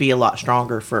used to be a lot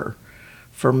stronger for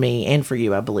me and for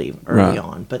you, I believe, early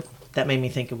on. But that made me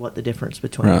think of what the difference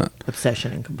between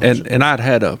obsession and compulsion. And I'd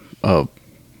had a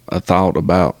thought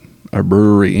about a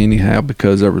brewery anyhow,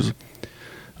 because there was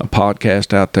a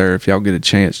podcast out there. If y'all get a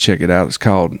chance, check it out. It's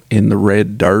called In the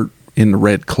Red Dirt, in the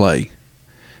Red Clay.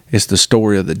 It's the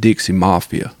story of the Dixie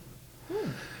Mafia.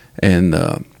 And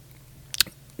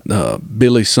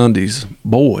Billy Sunday's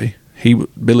boy,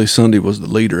 Billy Sunday was the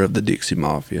leader of the Dixie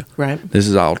Mafia. Right. This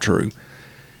is all true.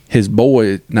 His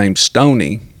boy named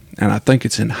Stoney, and I think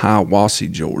it's in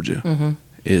Hiawassee, Georgia.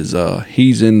 Is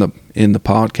he's in the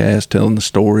podcast telling the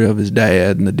story of his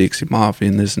dad and the Dixie Mafia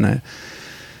and this and that.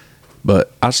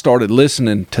 But I started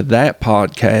listening to that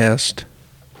podcast.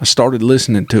 I started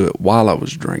listening to it while I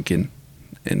was drinking,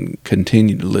 and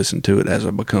continued to listen to it as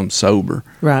I become sober.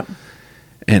 Right.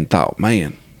 And thought,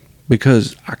 man,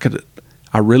 because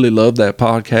I really love that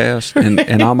podcast,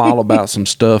 and I'm all about some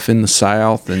stuff in the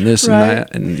South and this and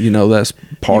that, and that's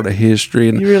part of history.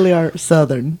 And you really are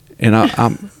Southern. And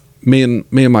me and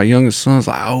my youngest son's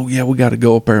like, oh yeah, we got to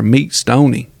go up there and meet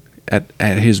Stoney at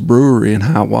his brewery in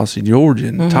Hiawassee, Georgia,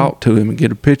 and talk to him and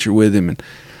get a picture with him. And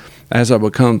as I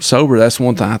become sober, that's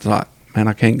one thing I thought, man,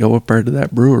 I can't go up there to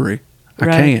that brewery. I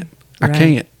can't.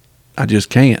 I just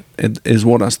can't. It is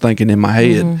what I was thinking in my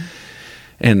head.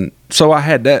 And so I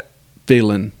had that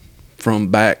feeling from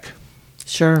back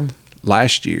Sure.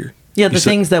 last year. Yeah, the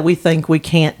things that we think we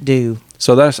can't do.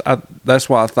 So that's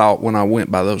why I thought when I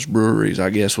went by those breweries, I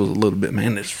guess was a little bit,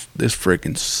 man, this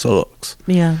freaking sucks.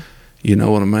 Yeah. You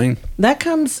know what I mean?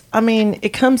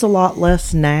 It comes a lot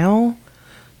less now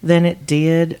than it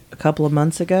did a couple of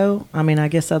months ago. I mean, I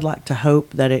guess I'd like to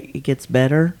hope that it gets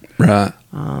better. Right.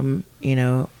 You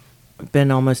know,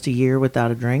 been almost a year without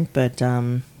a drink, but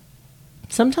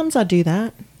sometimes I do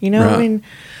that. You know, Right. I mean,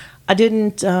 I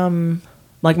didn't,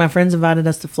 like my friends invited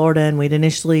us to Florida, and we'd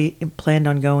initially planned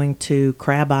on going to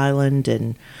Crab Island,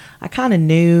 and I kind of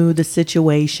knew the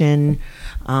situation.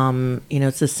 You know,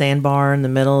 it's a sandbar in the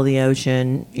middle of the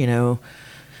ocean. You know,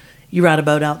 you ride a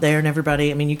boat out there, and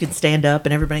everybody, I mean, you can stand up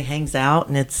and everybody hangs out,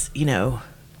 and it's, you know,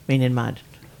 I mean,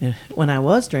 when I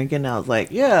was drinking, I was like,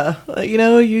 yeah, you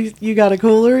know, you got a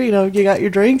cooler, you know, you got your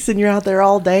drinks, and you're out there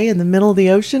all day in the middle of the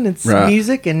ocean. It's Right.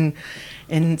 music and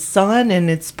sun, and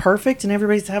it's perfect, and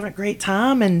everybody's having a great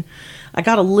time. And I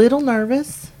got a little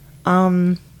nervous.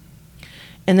 And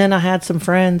then I had some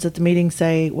friends at the meeting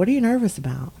say, what are you nervous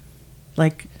about?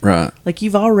 Like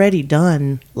you've already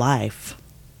done life,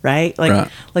 right?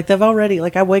 Like they've already,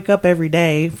 like I wake up every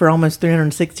day for almost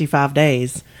 365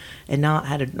 days and not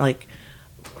had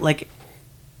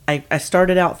I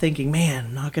started out thinking, man,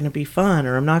 I'm not going to be fun,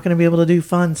 or I'm not going to be able to do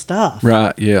fun stuff.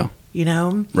 Right. Yeah. You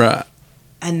know? Right.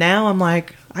 And now I'm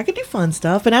like, I could do fun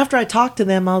stuff. And after I talked to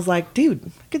them, I was like, dude,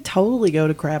 I could totally go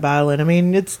to Crab Island. I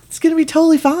mean, it's going to be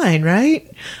totally fine, right?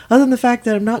 Other than the fact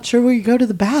that I'm not sure where you go to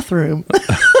the bathroom.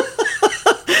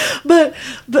 But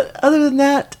other than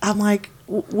that, I'm like,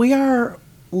 we are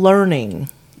learning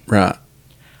Right.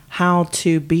 how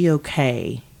to be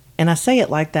okay. And I say it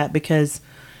like that because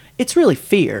it's really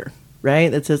fear,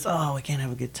 right? That says, oh, we can't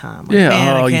have a good time. Like, Yeah.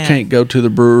 man, I Oh, you can't go to the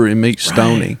brewery and meet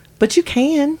Stoney. Right. But you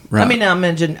can. Right. I mean, I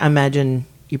imagine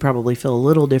you probably feel a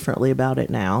little differently about it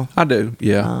now. I do.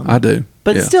 Yeah. I do.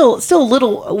 But yeah. still a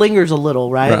little, lingers a little,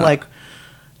 right? Right. Like,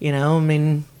 you know, I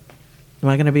mean, am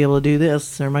I going to be able to do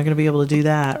this, or am I going to be able to do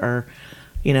that? Or,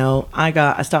 you know,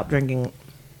 I stopped drinking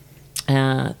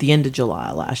at the end of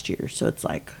July last year. So it's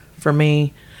like, for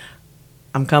me,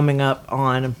 I'm coming up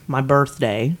on my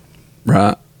birthday.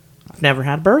 Right. I've never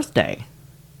had a birthday.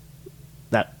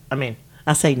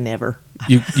 I say never.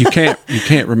 You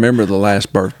can't remember the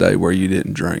last birthday where you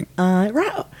didn't drink.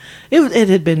 Right.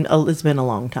 It's been a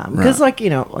long time. Because, Right. like, you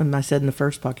know, and I said in the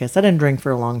first podcast, I didn't drink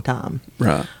for a long time.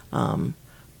 Right.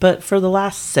 But for the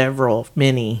last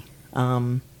many, I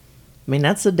mean,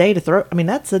 that's the day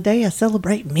that's the day I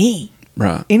celebrate me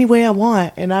Right. any way I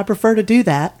want. And I prefer to do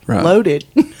that Right. loaded.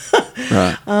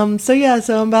 Right.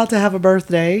 So I'm about to have a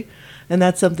birthday, and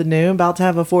that's something new. I'm about to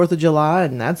have a 4th of July,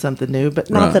 and that's something new. But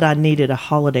not Right. that I needed a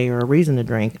holiday or a reason to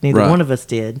drink. Neither Right. one of us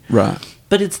did. Right.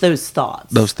 But it's those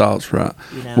thoughts. Those thoughts. Right.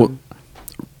 You know? Well,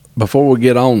 before we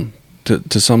get on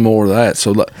to some more of that,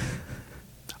 so look,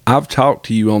 I've talked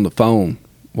to you on the phone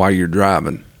while you're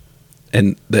driving,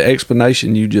 and the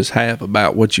explanation you just have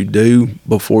about what you do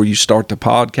before you start the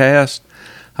podcast,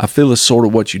 I feel is sort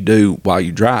of what you do while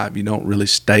you drive. You don't really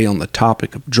stay on the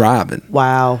topic of driving.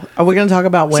 Wow. Are we going to talk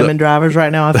about women drivers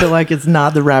right now? I feel like it's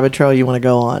not the rabbit trail you want to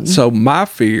go on. So my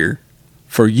fear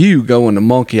for you going to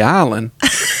Monkey Island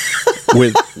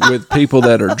with people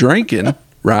that are drinking,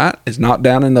 right, is not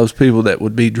down in those people that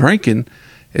would be drinking,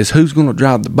 is who's going to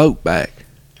drive the boat back.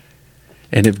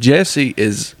 And if Jesse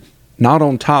is not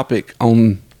on topic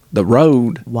on the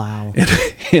road, Wow.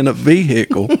 in a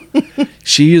vehicle,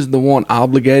 she is the one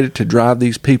obligated to drive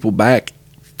these people back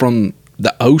from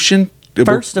the ocean.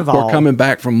 First of all, we're coming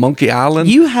back from Monkey Island.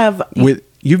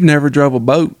 You've never drove a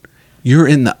boat. You're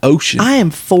in the ocean. I am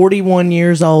 41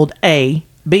 years old. A.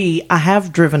 B. I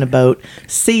have driven a boat.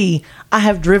 C. I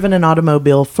have driven an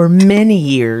automobile for many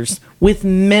years with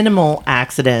minimal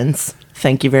accidents.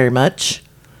 Thank you very much.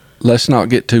 Let's not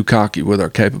get too cocky with our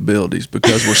capabilities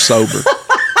because we're sober.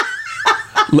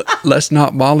 Let's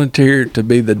not volunteer to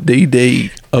be the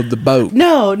DD of the boat.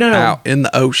 No. Out in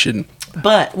the ocean.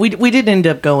 But we did end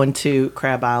up going to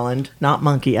Crab Island, not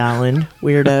Monkey Island,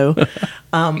 weirdo.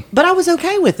 But I was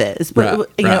okay with it. But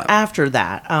Right. after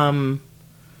that,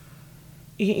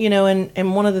 you know,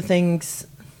 and one of the things,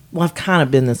 well, I've kind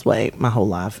of been this way my whole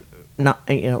life. Not,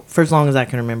 you know, for as long as I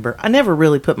can remember, I never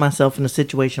really put myself in a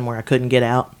situation where I couldn't get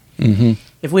out. Mm-hmm.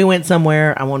 If we went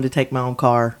somewhere, I wanted to take my own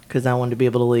car because I wanted to be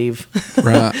able to leave.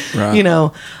 Right, right. You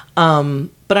know,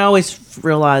 but I always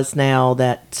realize now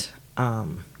that,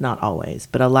 not always,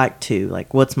 but I like to,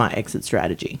 like, what's my exit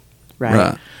strategy,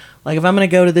 right? Like, if I'm going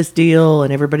to go to this deal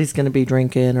and everybody's going to be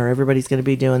drinking or everybody's going to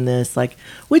be doing this, like,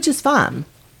 which is fine.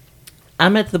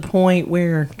 I'm at the point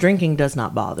where drinking does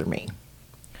not bother me.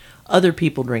 Other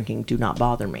people drinking do not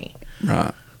bother me.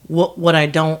 Right. What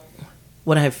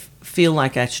I feel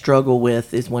like I struggle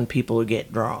with is when people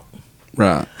get drunk.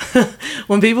 Right.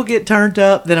 When people get turned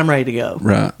up, then I'm ready to go.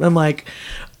 Right. I'm like,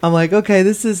 okay,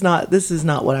 this is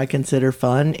not what I consider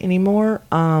fun anymore.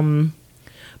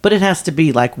 But it has to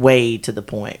be like way to the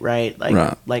point, right? Like,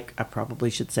 right. Like I probably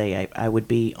should say I would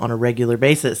be on a regular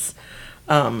basis.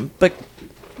 But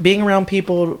being around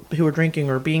people who are drinking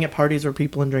or being at parties where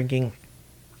people are drinking,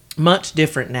 much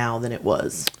different now than it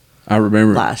was. I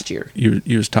remember last year. You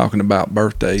was talking about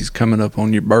birthdays, coming up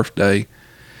on your birthday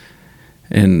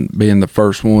and being the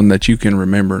first one that you can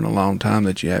remember in a long time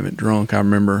that you haven't drunk. I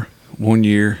remember one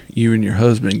year you and your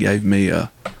husband gave me I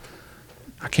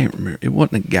can't remember. It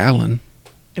wasn't a gallon.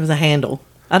 It was a handle.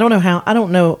 I don't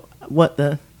know what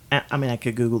I mean, I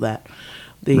could Google that.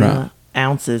 The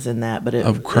ounces in that, but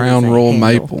of Crown Royal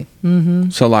Maple. Mm-hmm.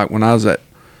 So like when I was at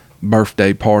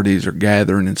birthday parties or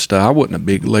gathering and stuff, I wasn't a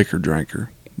big liquor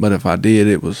drinker. But if I did,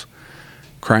 it was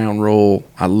Crown Royal.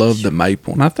 I loved the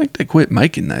maple. And I think they quit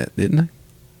making that, didn't they?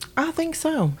 I think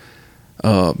so.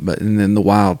 And then the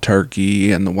wild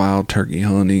turkey and the wild turkey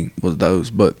honey was those.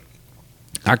 But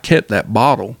I kept that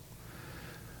bottle.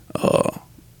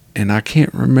 And I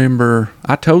can't remember.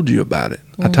 I told you about it.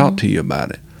 Mm-hmm. I talked to you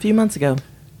about it. A few months ago.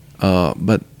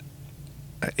 But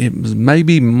it was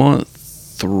maybe month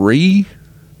 3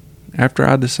 after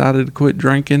I decided to quit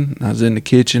drinking. I was in the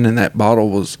kitchen and that bottle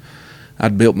was,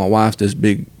 I'd built my wife this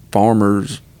big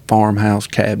farmhouse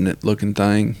cabinet looking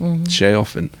thing, mm-hmm.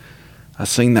 shelf, and I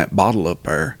seen that bottle up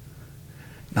there.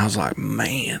 And I was like,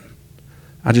 man,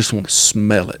 I just want to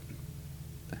smell it.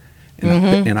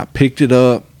 And, mm-hmm. I picked it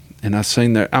up and I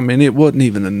seen that. I mean, it wasn't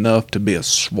even enough to be a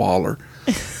swaller.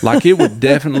 Like it was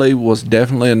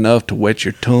definitely enough to wet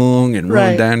your tongue and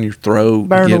run down your throat.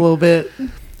 Burn a little bit.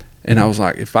 And I was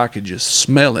like, if I could just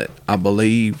smell it, I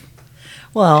believe.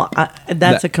 Well,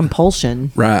 that's a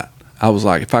compulsion. Right. I was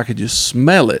like, if I could just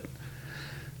smell it,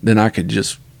 then I'd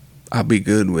be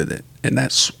good with it. And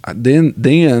that's,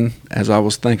 then as I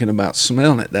was thinking about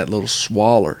smelling it, that little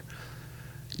swaller,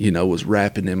 was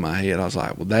wrapping in my head. I was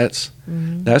like, well, that's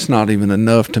not even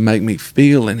enough to make me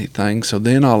feel anything. So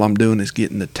then all I'm doing is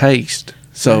getting the taste.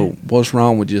 So what's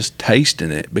wrong with just tasting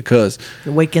it? Because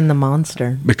awaken the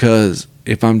monster. Because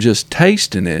if I'm just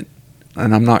tasting it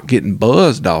and I'm not getting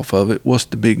buzzed off of it, what's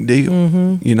the big deal?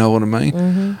 Mm-hmm. You know what I mean?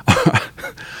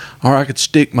 Mm-hmm. Or I could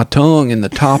stick my tongue in the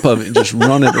top of it and just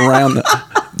run it around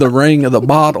the ring of the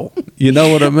bottle. You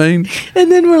know what I mean?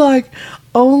 And then we're like,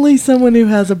 only someone who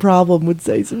has a problem would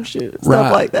say some shit.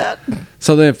 Stuff like that.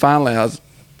 So then finally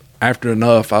after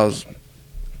enough, I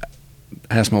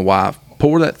asked my wife,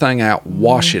 pour that thing out,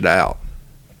 wash it out.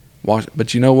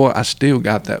 But you know what? I still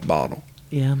got that bottle.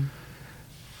 Yeah.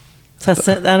 So I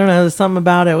don't know. There's something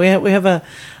about it. We have a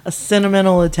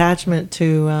sentimental attachment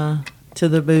to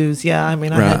the booze. Yeah. I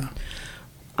mean, I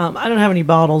don't have any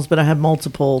bottles, but I have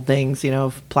multiple things.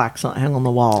 Plaques hung on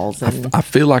the walls. And I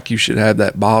feel like you should have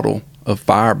that bottle of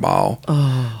Fireball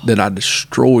that I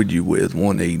destroyed you with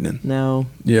one evening. No.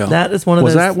 Yeah. That is one of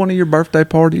those. Was that one of your birthday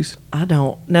parties? I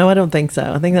don't think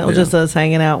so. I think that was just us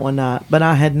hanging out one night. But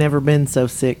I had never been so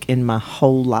sick in my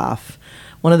whole life.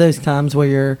 One of those times where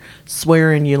you're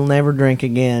swearing you'll never drink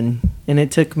again. And it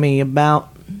took me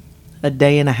about a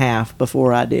day and a half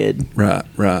before I did. Right.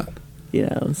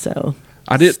 So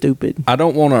I did. Stupid. I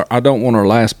don't want our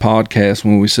last podcast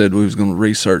when we said we was going to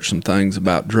research some things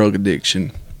about drug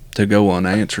addiction to go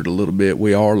unanswered a little bit.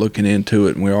 We are looking into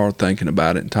it and we are thinking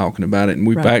about it and talking about it. And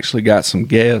we've actually got some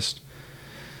guests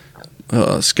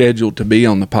scheduled to be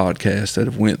on the podcast that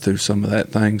have went through some of that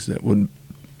things that would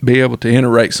be able to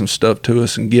iterate some stuff to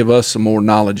us and give us some more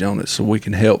knowledge on it so we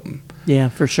can help them. Yeah,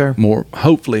 for sure.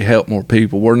 Hopefully help more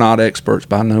people. We're not experts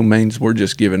by no means. We're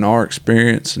just giving our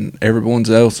experience and everyone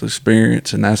else's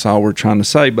experience, and that's all we're trying to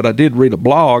say. But I did read a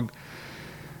blog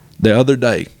the other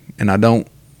day, and I don't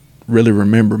really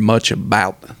remember much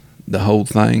about the whole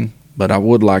thing, but I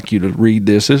would like you to read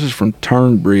this. This is from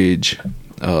Turnbridge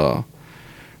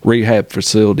Rehab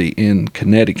Facility in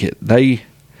Connecticut. They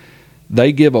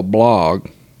give a blog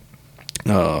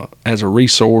as a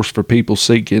resource for people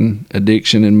seeking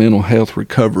addiction and mental health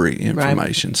recovery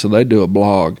information. Right. So they do a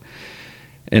blog,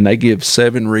 and they give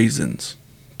 7 reasons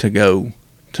to go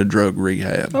to drug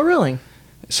rehab. Oh, really?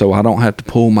 so I don't have to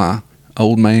pull my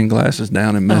old man glasses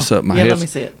down and mess up my head. Let me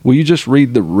see it. Will you just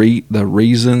read the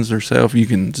reasons herself? You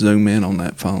can zoom in on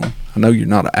that phone. I know you're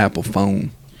not an Apple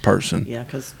phone person. Yeah,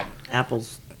 because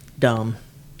Apple's dumb.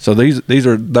 So these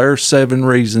are their 7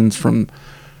 reasons from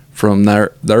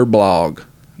their blog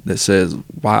that says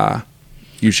why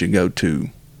you should go to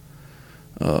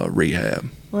rehab.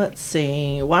 Let's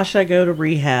see. Why should I go to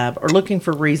rehab? Or looking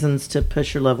for reasons to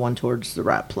push your loved one towards the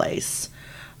right place.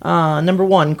 Number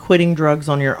 1, quitting drugs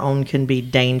on your own can be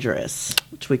dangerous,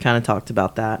 which we kind of talked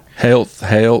about that. Health,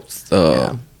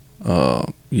 and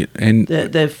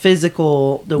The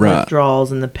physical, the Right.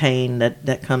 withdrawals and the pain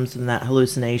that comes from that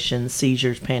hallucination,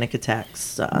 seizures, panic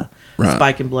attacks, Right.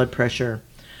 spike in blood pressure.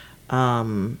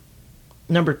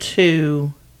 Number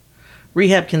 2,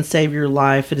 rehab can save your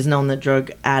life. It is known that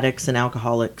drug addicts and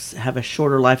alcoholics have a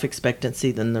shorter life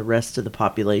expectancy than the rest of the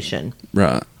population.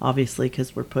 right, Obviously,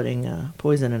 because we're putting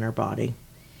poison in our body.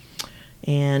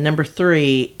 And number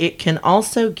 3, it can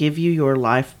also give you your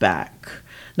life back.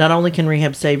 Not only can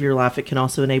rehab save your life, it can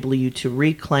also enable you to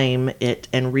reclaim it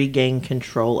and regain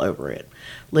control over it.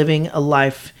 Living a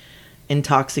life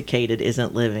intoxicated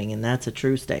isn't living, and that's a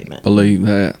true statement. believe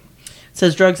that. It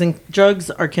says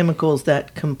drugs are chemicals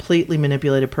that completely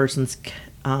manipulate a person's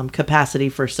capacity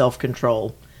for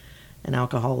self-control. And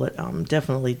alcohol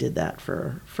definitely did that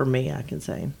for me, I can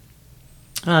say.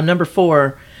 Number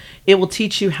 4, it will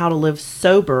teach you how to live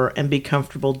sober and be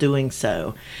comfortable doing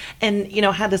so. And,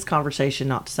 I had this conversation,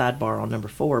 not to sidebar on number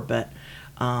 4, but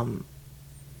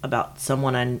about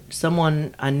someone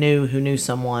I knew who knew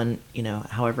someone,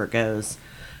 however it goes,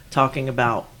 talking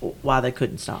about why they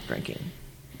couldn't stop drinking.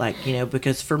 Like,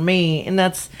 because for me, and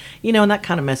that's, and that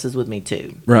kind of messes with me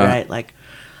too. Right. Like,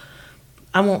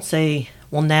 I won't say,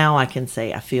 well, now I can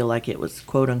say I feel like it was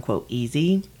quote unquote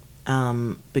easy,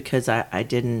 because I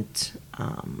didn't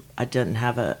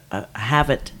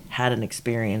haven't had an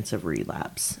experience of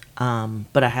relapse.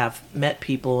 But I have met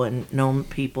people and known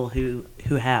people who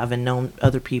have, and known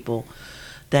other people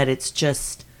that it's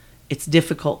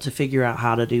difficult to figure out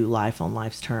how to do life on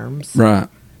life's terms. Right.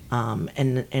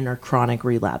 And are chronic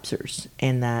relapsers,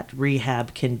 and that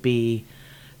rehab can be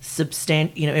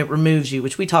it removes you,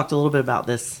 which we talked a little bit about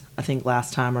this, I think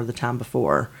last time or the time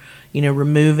before,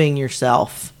 removing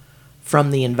yourself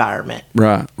from the environment.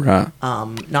 Right.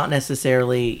 Not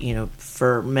necessarily,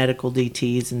 for medical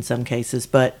DTs in some cases,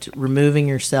 but removing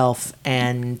yourself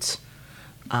and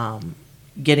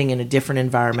getting in a different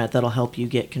environment that'll help you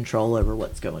get control over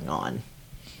what's going on.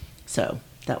 So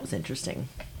that was interesting.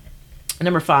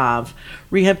 Number 5,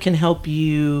 rehab can help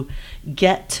you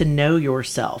get to know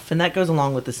yourself. And that goes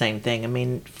along with the same thing. I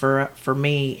mean, for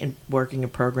me, in working a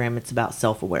program, it's about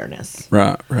self-awareness.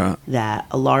 Right. That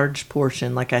a large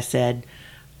portion, like I said,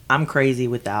 I'm crazy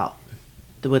without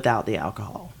the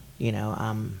alcohol.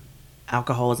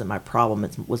 Alcohol isn't my problem.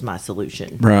 It was my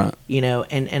solution. Right.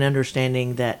 And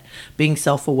understanding that being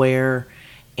self-aware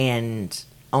and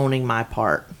owning my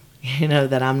part.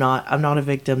 That I'm not a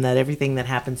victim, that everything that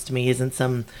happens to me isn't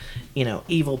some,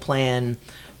 evil plan,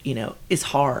 is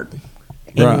hard.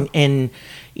 Right. And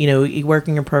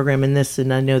working a program in this,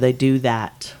 and I know they do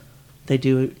that. They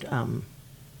do, I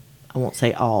won't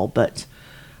say all, but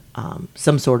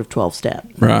some sort of 12-step.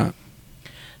 Right.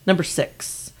 Number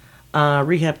 6,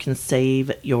 rehab can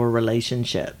save your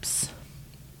relationships,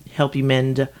 help you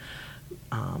mend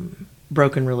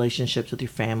broken relationships with your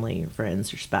family, your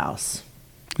friends, your spouse.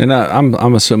 And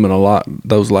I'm assuming a lot,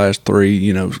 those last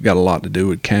 3, got a lot to do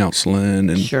with counseling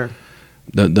and Sure.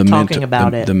 the Talking mental,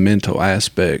 about it. the mental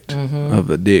aspect of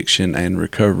addiction and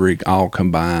recovery all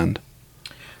combined.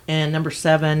 And number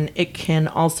 7, it can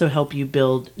also help you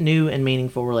build new and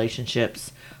meaningful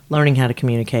relationships, learning how to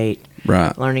communicate,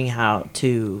 Right. learning how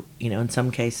to, in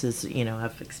some cases,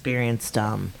 I've experienced,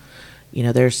 there's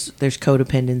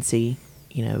codependency.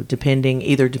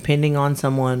 Depending on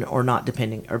someone or not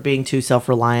depending, or being too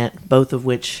self-reliant, both of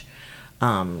which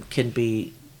can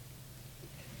be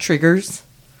triggers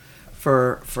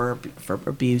for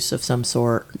abuse of some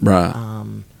sort. Right.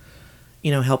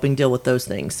 Helping deal with those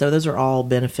things. So those are all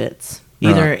benefits,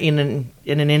 either Right. in an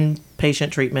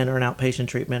inpatient treatment or an outpatient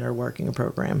treatment or working a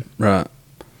program. Right.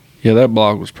 Yeah, that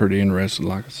blog was pretty interesting.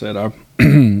 Like I said, I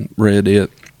read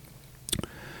it.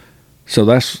 So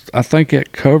I think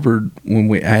it covered when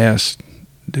we asked,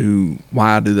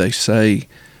 why do they say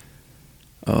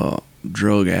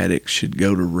drug addicts should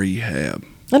go to rehab?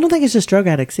 I don't think it's just drug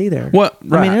addicts either. What?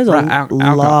 I mean, there's a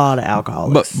lot of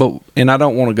alcoholics. But and I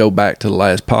don't want to go back to the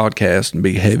last podcast and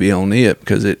be heavy on it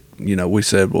because we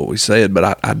said what we said,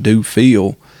 but I do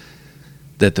feel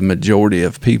that the majority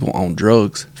of people on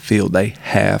drugs feel they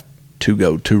have to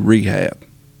go to rehab.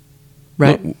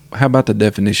 Right. How about the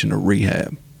definition of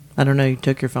rehab? I don't know. You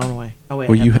took your phone away. Oh, wait.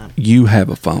 Well, I have mine. you have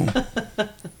a phone.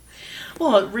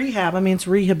 Well, rehab, I mean, it's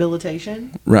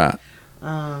rehabilitation. Right.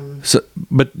 So,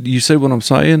 but you see what I'm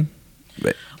saying?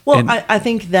 Well, And- I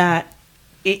think that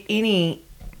any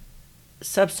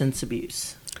substance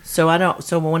abuse. So I don't.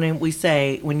 So when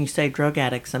you say drug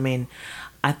addicts, I mean,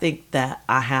 I think that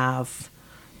I have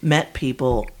met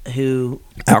people who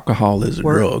Alcohol is a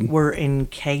drug. were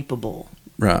incapable.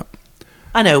 Right.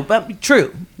 I know, but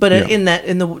true. But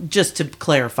Yeah. just to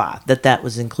clarify that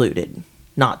was included,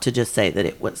 not to just say that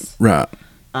it was. Right.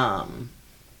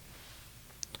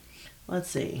 Let's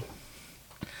see.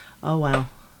 Oh wow.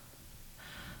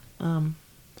 I'm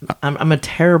a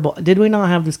terrible. Did we not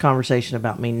have this conversation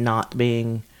about me not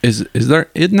being? Isn't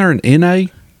there an NA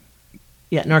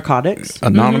Yeah, narcotics.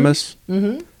 anonymous?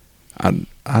 Mm-hmm.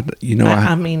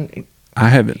 I mean, I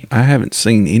haven't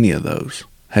seen any of those.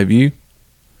 Have you?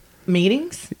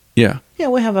 meetings. Yeah. Yeah,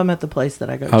 we have them at the place that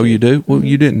I go to. Oh, you do? Well,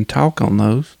 you didn't talk on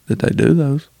those. Did they do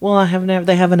those? Well, I have never.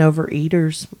 They have an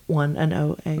overeaters one, an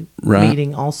OA Right.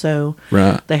 meeting also.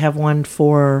 Right. They have one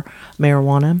for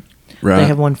marijuana. Right. They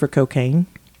have one for cocaine.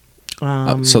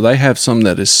 So they have some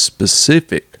that is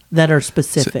specific. That are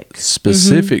specific.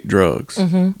 Specific drugs.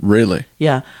 Really?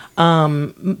 Yeah.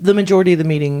 The majority of the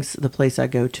meetings, the place I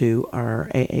go to, are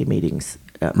AA meetings.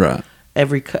 Right.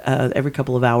 Every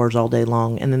couple of hours all day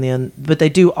long, and then but they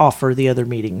do offer the other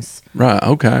meetings. Right.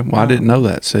 Okay. Well, I didn't know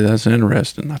that. See, that's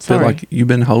interesting. I feel Sorry. like you've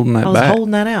been holding that I was back.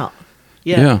 holding that out.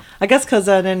 Yeah. Yeah. I guess because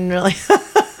I didn't really.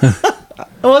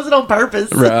 It wasn't on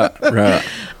purpose. Right. Right.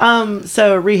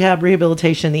 So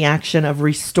rehabilitation, the action of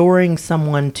restoring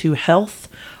someone to health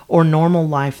or normal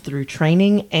life through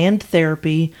training and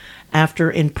therapy after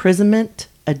imprisonment,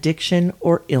 addiction,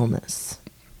 or illness.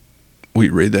 We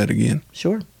read that again.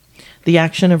 Sure. The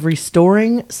action of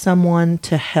restoring someone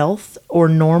to health or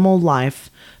normal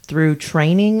life through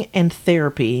training and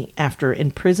therapy after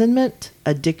imprisonment,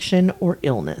 addiction, or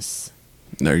illness.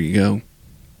 There you go.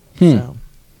 So,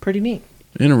 pretty neat.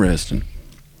 Interesting.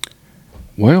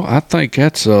 Well, I think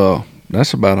that's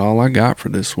about all I got for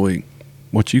this week.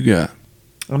 What you got?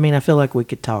 I mean, I feel like we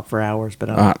could talk for hours, but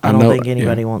I I don't know, think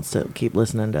anybody yeah. wants to keep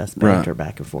listening to us Right. banter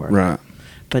back and forth. Right.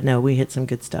 But no, we hit some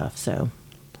good stuff. So,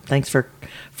 thanks for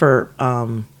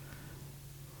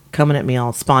coming at me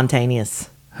all spontaneous,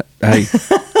 Hey,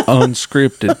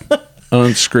 unscripted,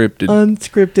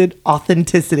 unscripted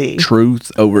authenticity.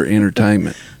 truth over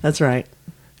entertainment. That's right.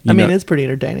 You I mean, know- it's pretty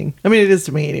entertaining. I mean, it is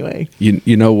to me anyway.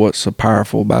 You know what's so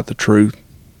powerful about the truth?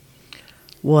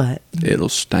 What? It'll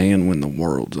stand when the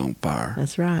world's on fire.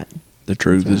 That's right. The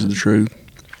truth is the truth.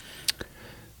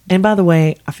 And by the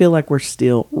way, I feel like we're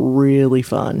still really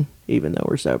fun, even though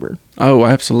we're sober. Oh,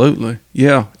 absolutely.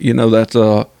 Yeah, you know that's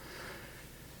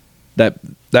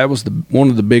that was one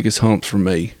of the biggest humps for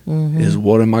me is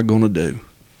what am I going to do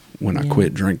when I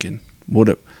quit drinking? What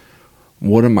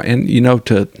am I? And you know,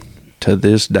 to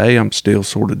this day, I'm still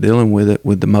sort of dealing with it,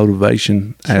 with the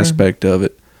motivation aspect of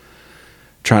it,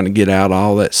 trying to get out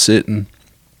all that sitting.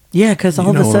 Yeah, because all You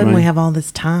of know a what I sudden we mean? have all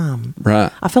this time. Right,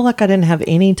 I feel like I didn't have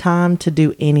any time to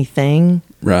do anything.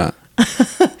 right.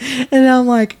 And I'm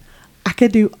like, I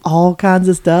could do all kinds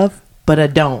of stuff, but I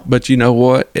don't. But you know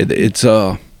what? It's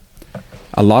a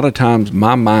lot of times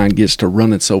my mind gets to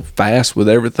running so fast with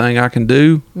everything I can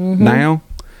do now.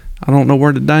 I don't know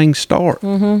where to dang start.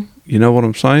 You know what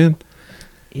I'm saying?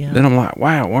 Yeah. Then I'm like,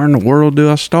 wow, where in the world do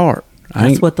I start?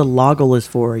 That's what the loggle is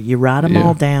for. You write them Yeah.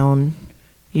 all down.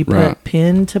 You put Right.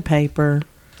 pen to paper.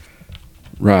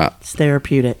 Right. It's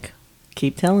therapeutic.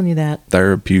 Keep telling you that.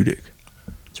 Therapeutic.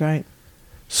 That's right.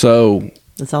 So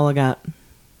That's all I got.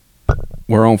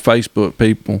 we're on Facebook,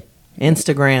 people.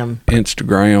 Instagram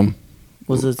Instagram.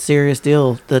 was a serious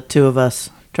deal. The two of us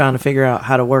trying to figure out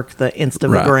how to work the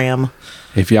Instagram.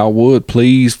 If y'all would,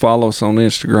 please follow us on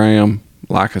Instagram.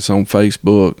 Like us on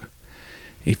Facebook.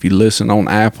 If you listen on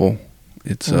Apple,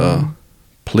 it's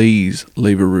please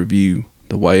leave a review.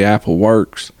 The way Apple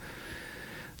works,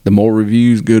 the more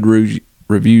reviews, good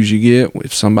reviews you get,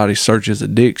 if somebody searches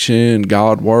addiction,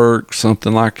 God works,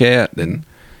 something like that, then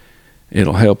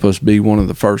it'll help us be one of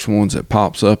the first ones that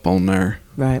pops up on there.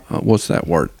 Right. What's that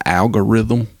word?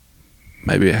 Algorithm?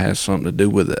 Maybe it has something to do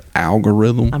with the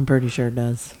algorithm. I'm pretty sure it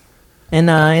does. And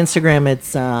Instagram,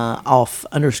 it's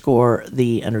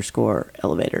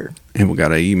off_the_elevator. And we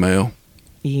got an email.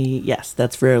 Yes,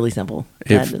 that's fairly simple.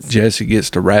 If That is- Jesse gets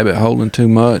to rabbit holing too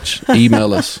much,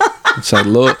 email us and say,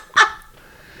 look,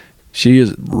 she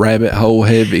is rabbit hole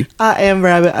heavy. I am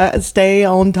rabbit. Stay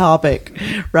on topic,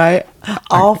 right?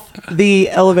 Off the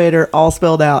elevator, all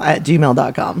spelled out at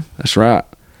gmail.com. That's right.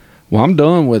 Well, I'm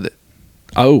done with it.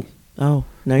 Oh, Oh,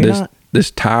 no, you're not.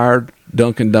 This tired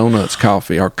Dunkin' Donuts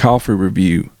coffee, our coffee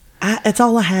review. It's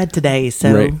all I had today,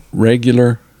 so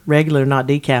Regular. regular, not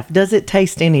decaf. Does it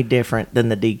taste any different than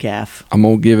the decaf? I'm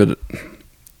going to give it...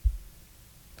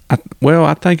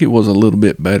 I think it was a little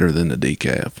bit better than the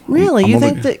decaf. Really? You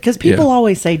think that? Because people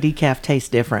always say decaf tastes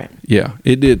different. Yeah,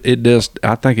 it did. It does.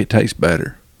 I think it tastes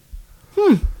better.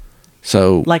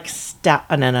 So, Like stout.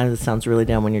 And I know this sounds really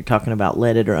dumb when you're talking about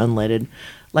leaded or unleaded.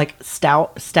 Like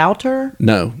stouter?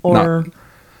 no, Or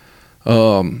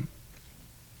not,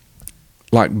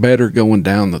 like better going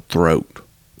down the throat.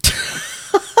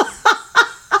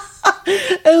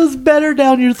 it was better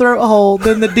down your throat hole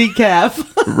than the decaf.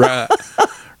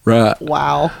 Right.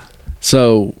 Wow.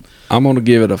 So, I'm going to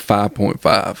give it a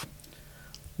 5.5.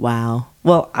 Wow.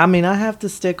 Well, I mean, I have to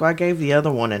stick. I gave the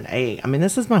other one an 8. I mean,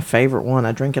 this is my favorite one.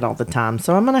 I drink it all the time.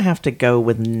 So I'm going to have to go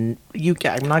with you.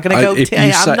 I'm not going to go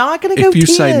 10. I'm not going to go 10. If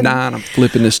you say 9, I'm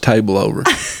flipping this table over.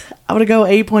 I'm going to go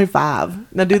 8.5.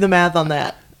 Now do the math on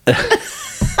that.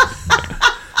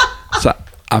 So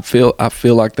I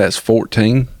feel like that's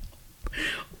 14.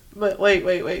 But wait.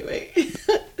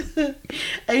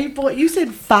 8 point. You said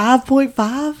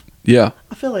 5.5? Yeah.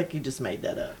 I feel like you just made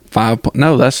that up.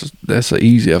 No, that's an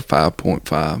easy of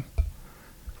 5.5.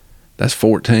 That's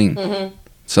 14. Mm-hmm.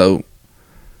 So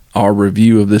our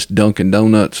review of this Dunkin'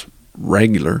 Donuts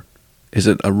regular, is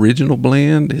it original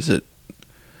blend? Is it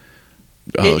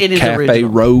it is cafe original.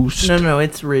 roast? No,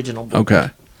 it's original. Okay.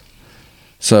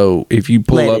 So if you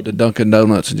pull up Leaded. to Dunkin'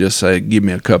 Donuts and just say, give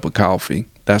me a cup of coffee,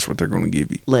 that's what they're going to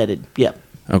give you. Leaded. Yep.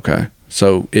 Okay.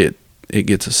 So it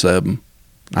gets a 7.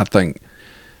 I think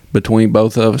between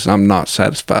both of us, I'm not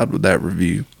satisfied with that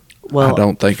review. Well, I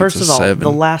don't think first it's a of all, 7. the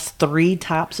last 3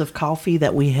 types of coffee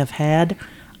that we have had,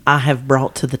 I have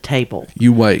brought to the table.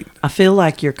 You wait. I feel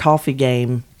like your coffee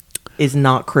game is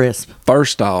not crisp.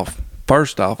 First off,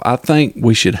 I think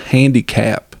we should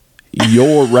handicap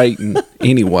your rating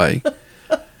anyway.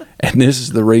 And this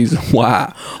is the reason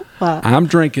why. Why? I'm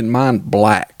drinking mine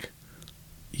black.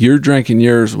 You're drinking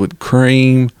yours with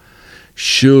cream,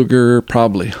 sugar,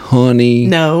 probably honey.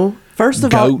 No. First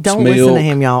of all, Goat's don't listen to milk.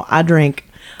 him, y'all. I drink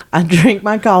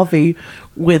my coffee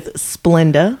with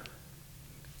Splenda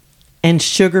and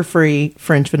sugar-free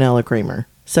French vanilla creamer.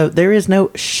 So there is no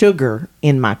sugar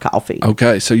in my coffee.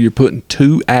 Okay, so you're putting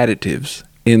 2 additives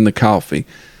in the coffee.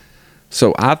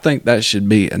 So I think that should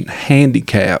be a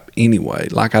handicap anyway.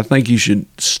 Like, I think you should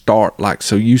start, like,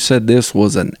 so you said this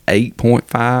was an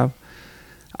 8.5.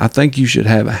 I think you should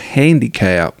have a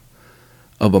handicap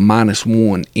of a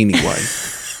 -1 anyway.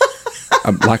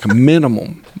 Like a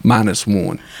minimum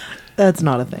 -1. That's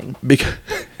not a thing.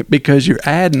 Because you're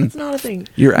adding, It's not a thing.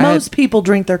 You're Most people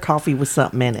drink their coffee with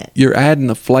something in it. you're adding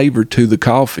the flavor to the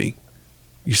coffee.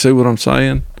 You see what I'm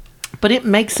saying? But it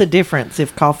makes a difference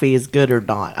if coffee is good or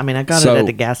not. I mean, I got it at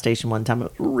the gas station one time.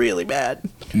 It was really bad.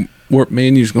 Me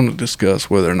and you's going to discuss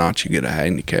whether or not you get a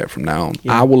handicap from now on.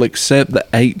 Yeah. I will accept the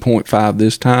 8.5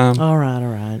 this time. All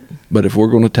right. But if we're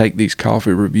going to take these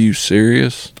coffee reviews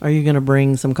serious, Are you going to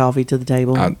bring some coffee to the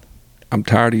table? I'm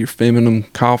tired of your feminine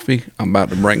coffee. I'm about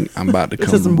to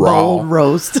This is come bold raw.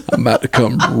 roast. I'm about to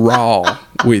come raw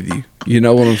with you. You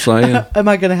know what I'm saying? Am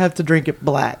I going to have to drink it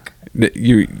black?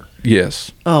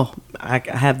 Yes. Oh, I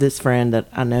have this friend that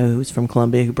I know who's from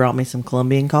Colombia who brought me some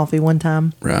Colombian coffee one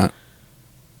time. Right.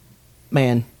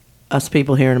 Man, us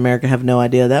people here in America have no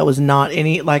idea. That was not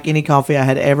any coffee I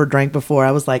had ever drank before.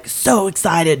 I was like so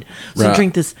excited to Right.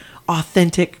 drink this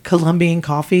authentic Colombian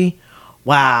coffee.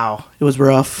 Wow, it was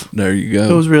rough. There you go.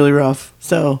 It was really rough.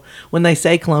 So when they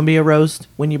say Colombia roast,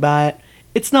 when you buy it,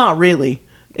 it's not really.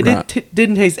 It Right.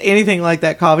 didn't taste anything like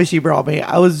that coffee she brought me.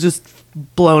 I was just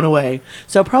blown away.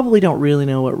 So I probably don't really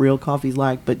know what real coffee's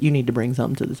like, but you need to bring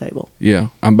something to the table. Yeah.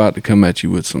 I'm about to come at you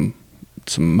with some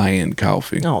man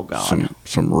coffee. Oh, God.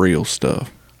 Some real stuff.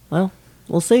 Well,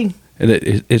 we'll see. And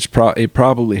it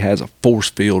probably has a force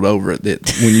field over it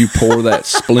that when you pour that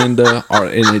Splenda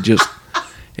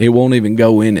it won't even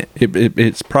go in it.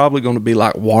 It's probably going to be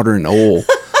like water and oil.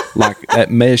 Like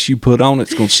that mess you put on,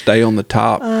 it's going to stay on the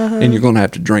top, and you're going to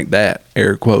have to drink that,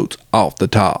 air quotes, off the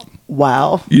top.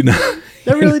 Wow. You know?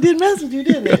 That really did mess with you,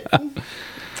 didn't it?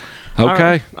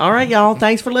 Okay. All right, y'all.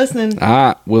 Thanks for listening. All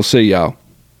right. We'll see y'all.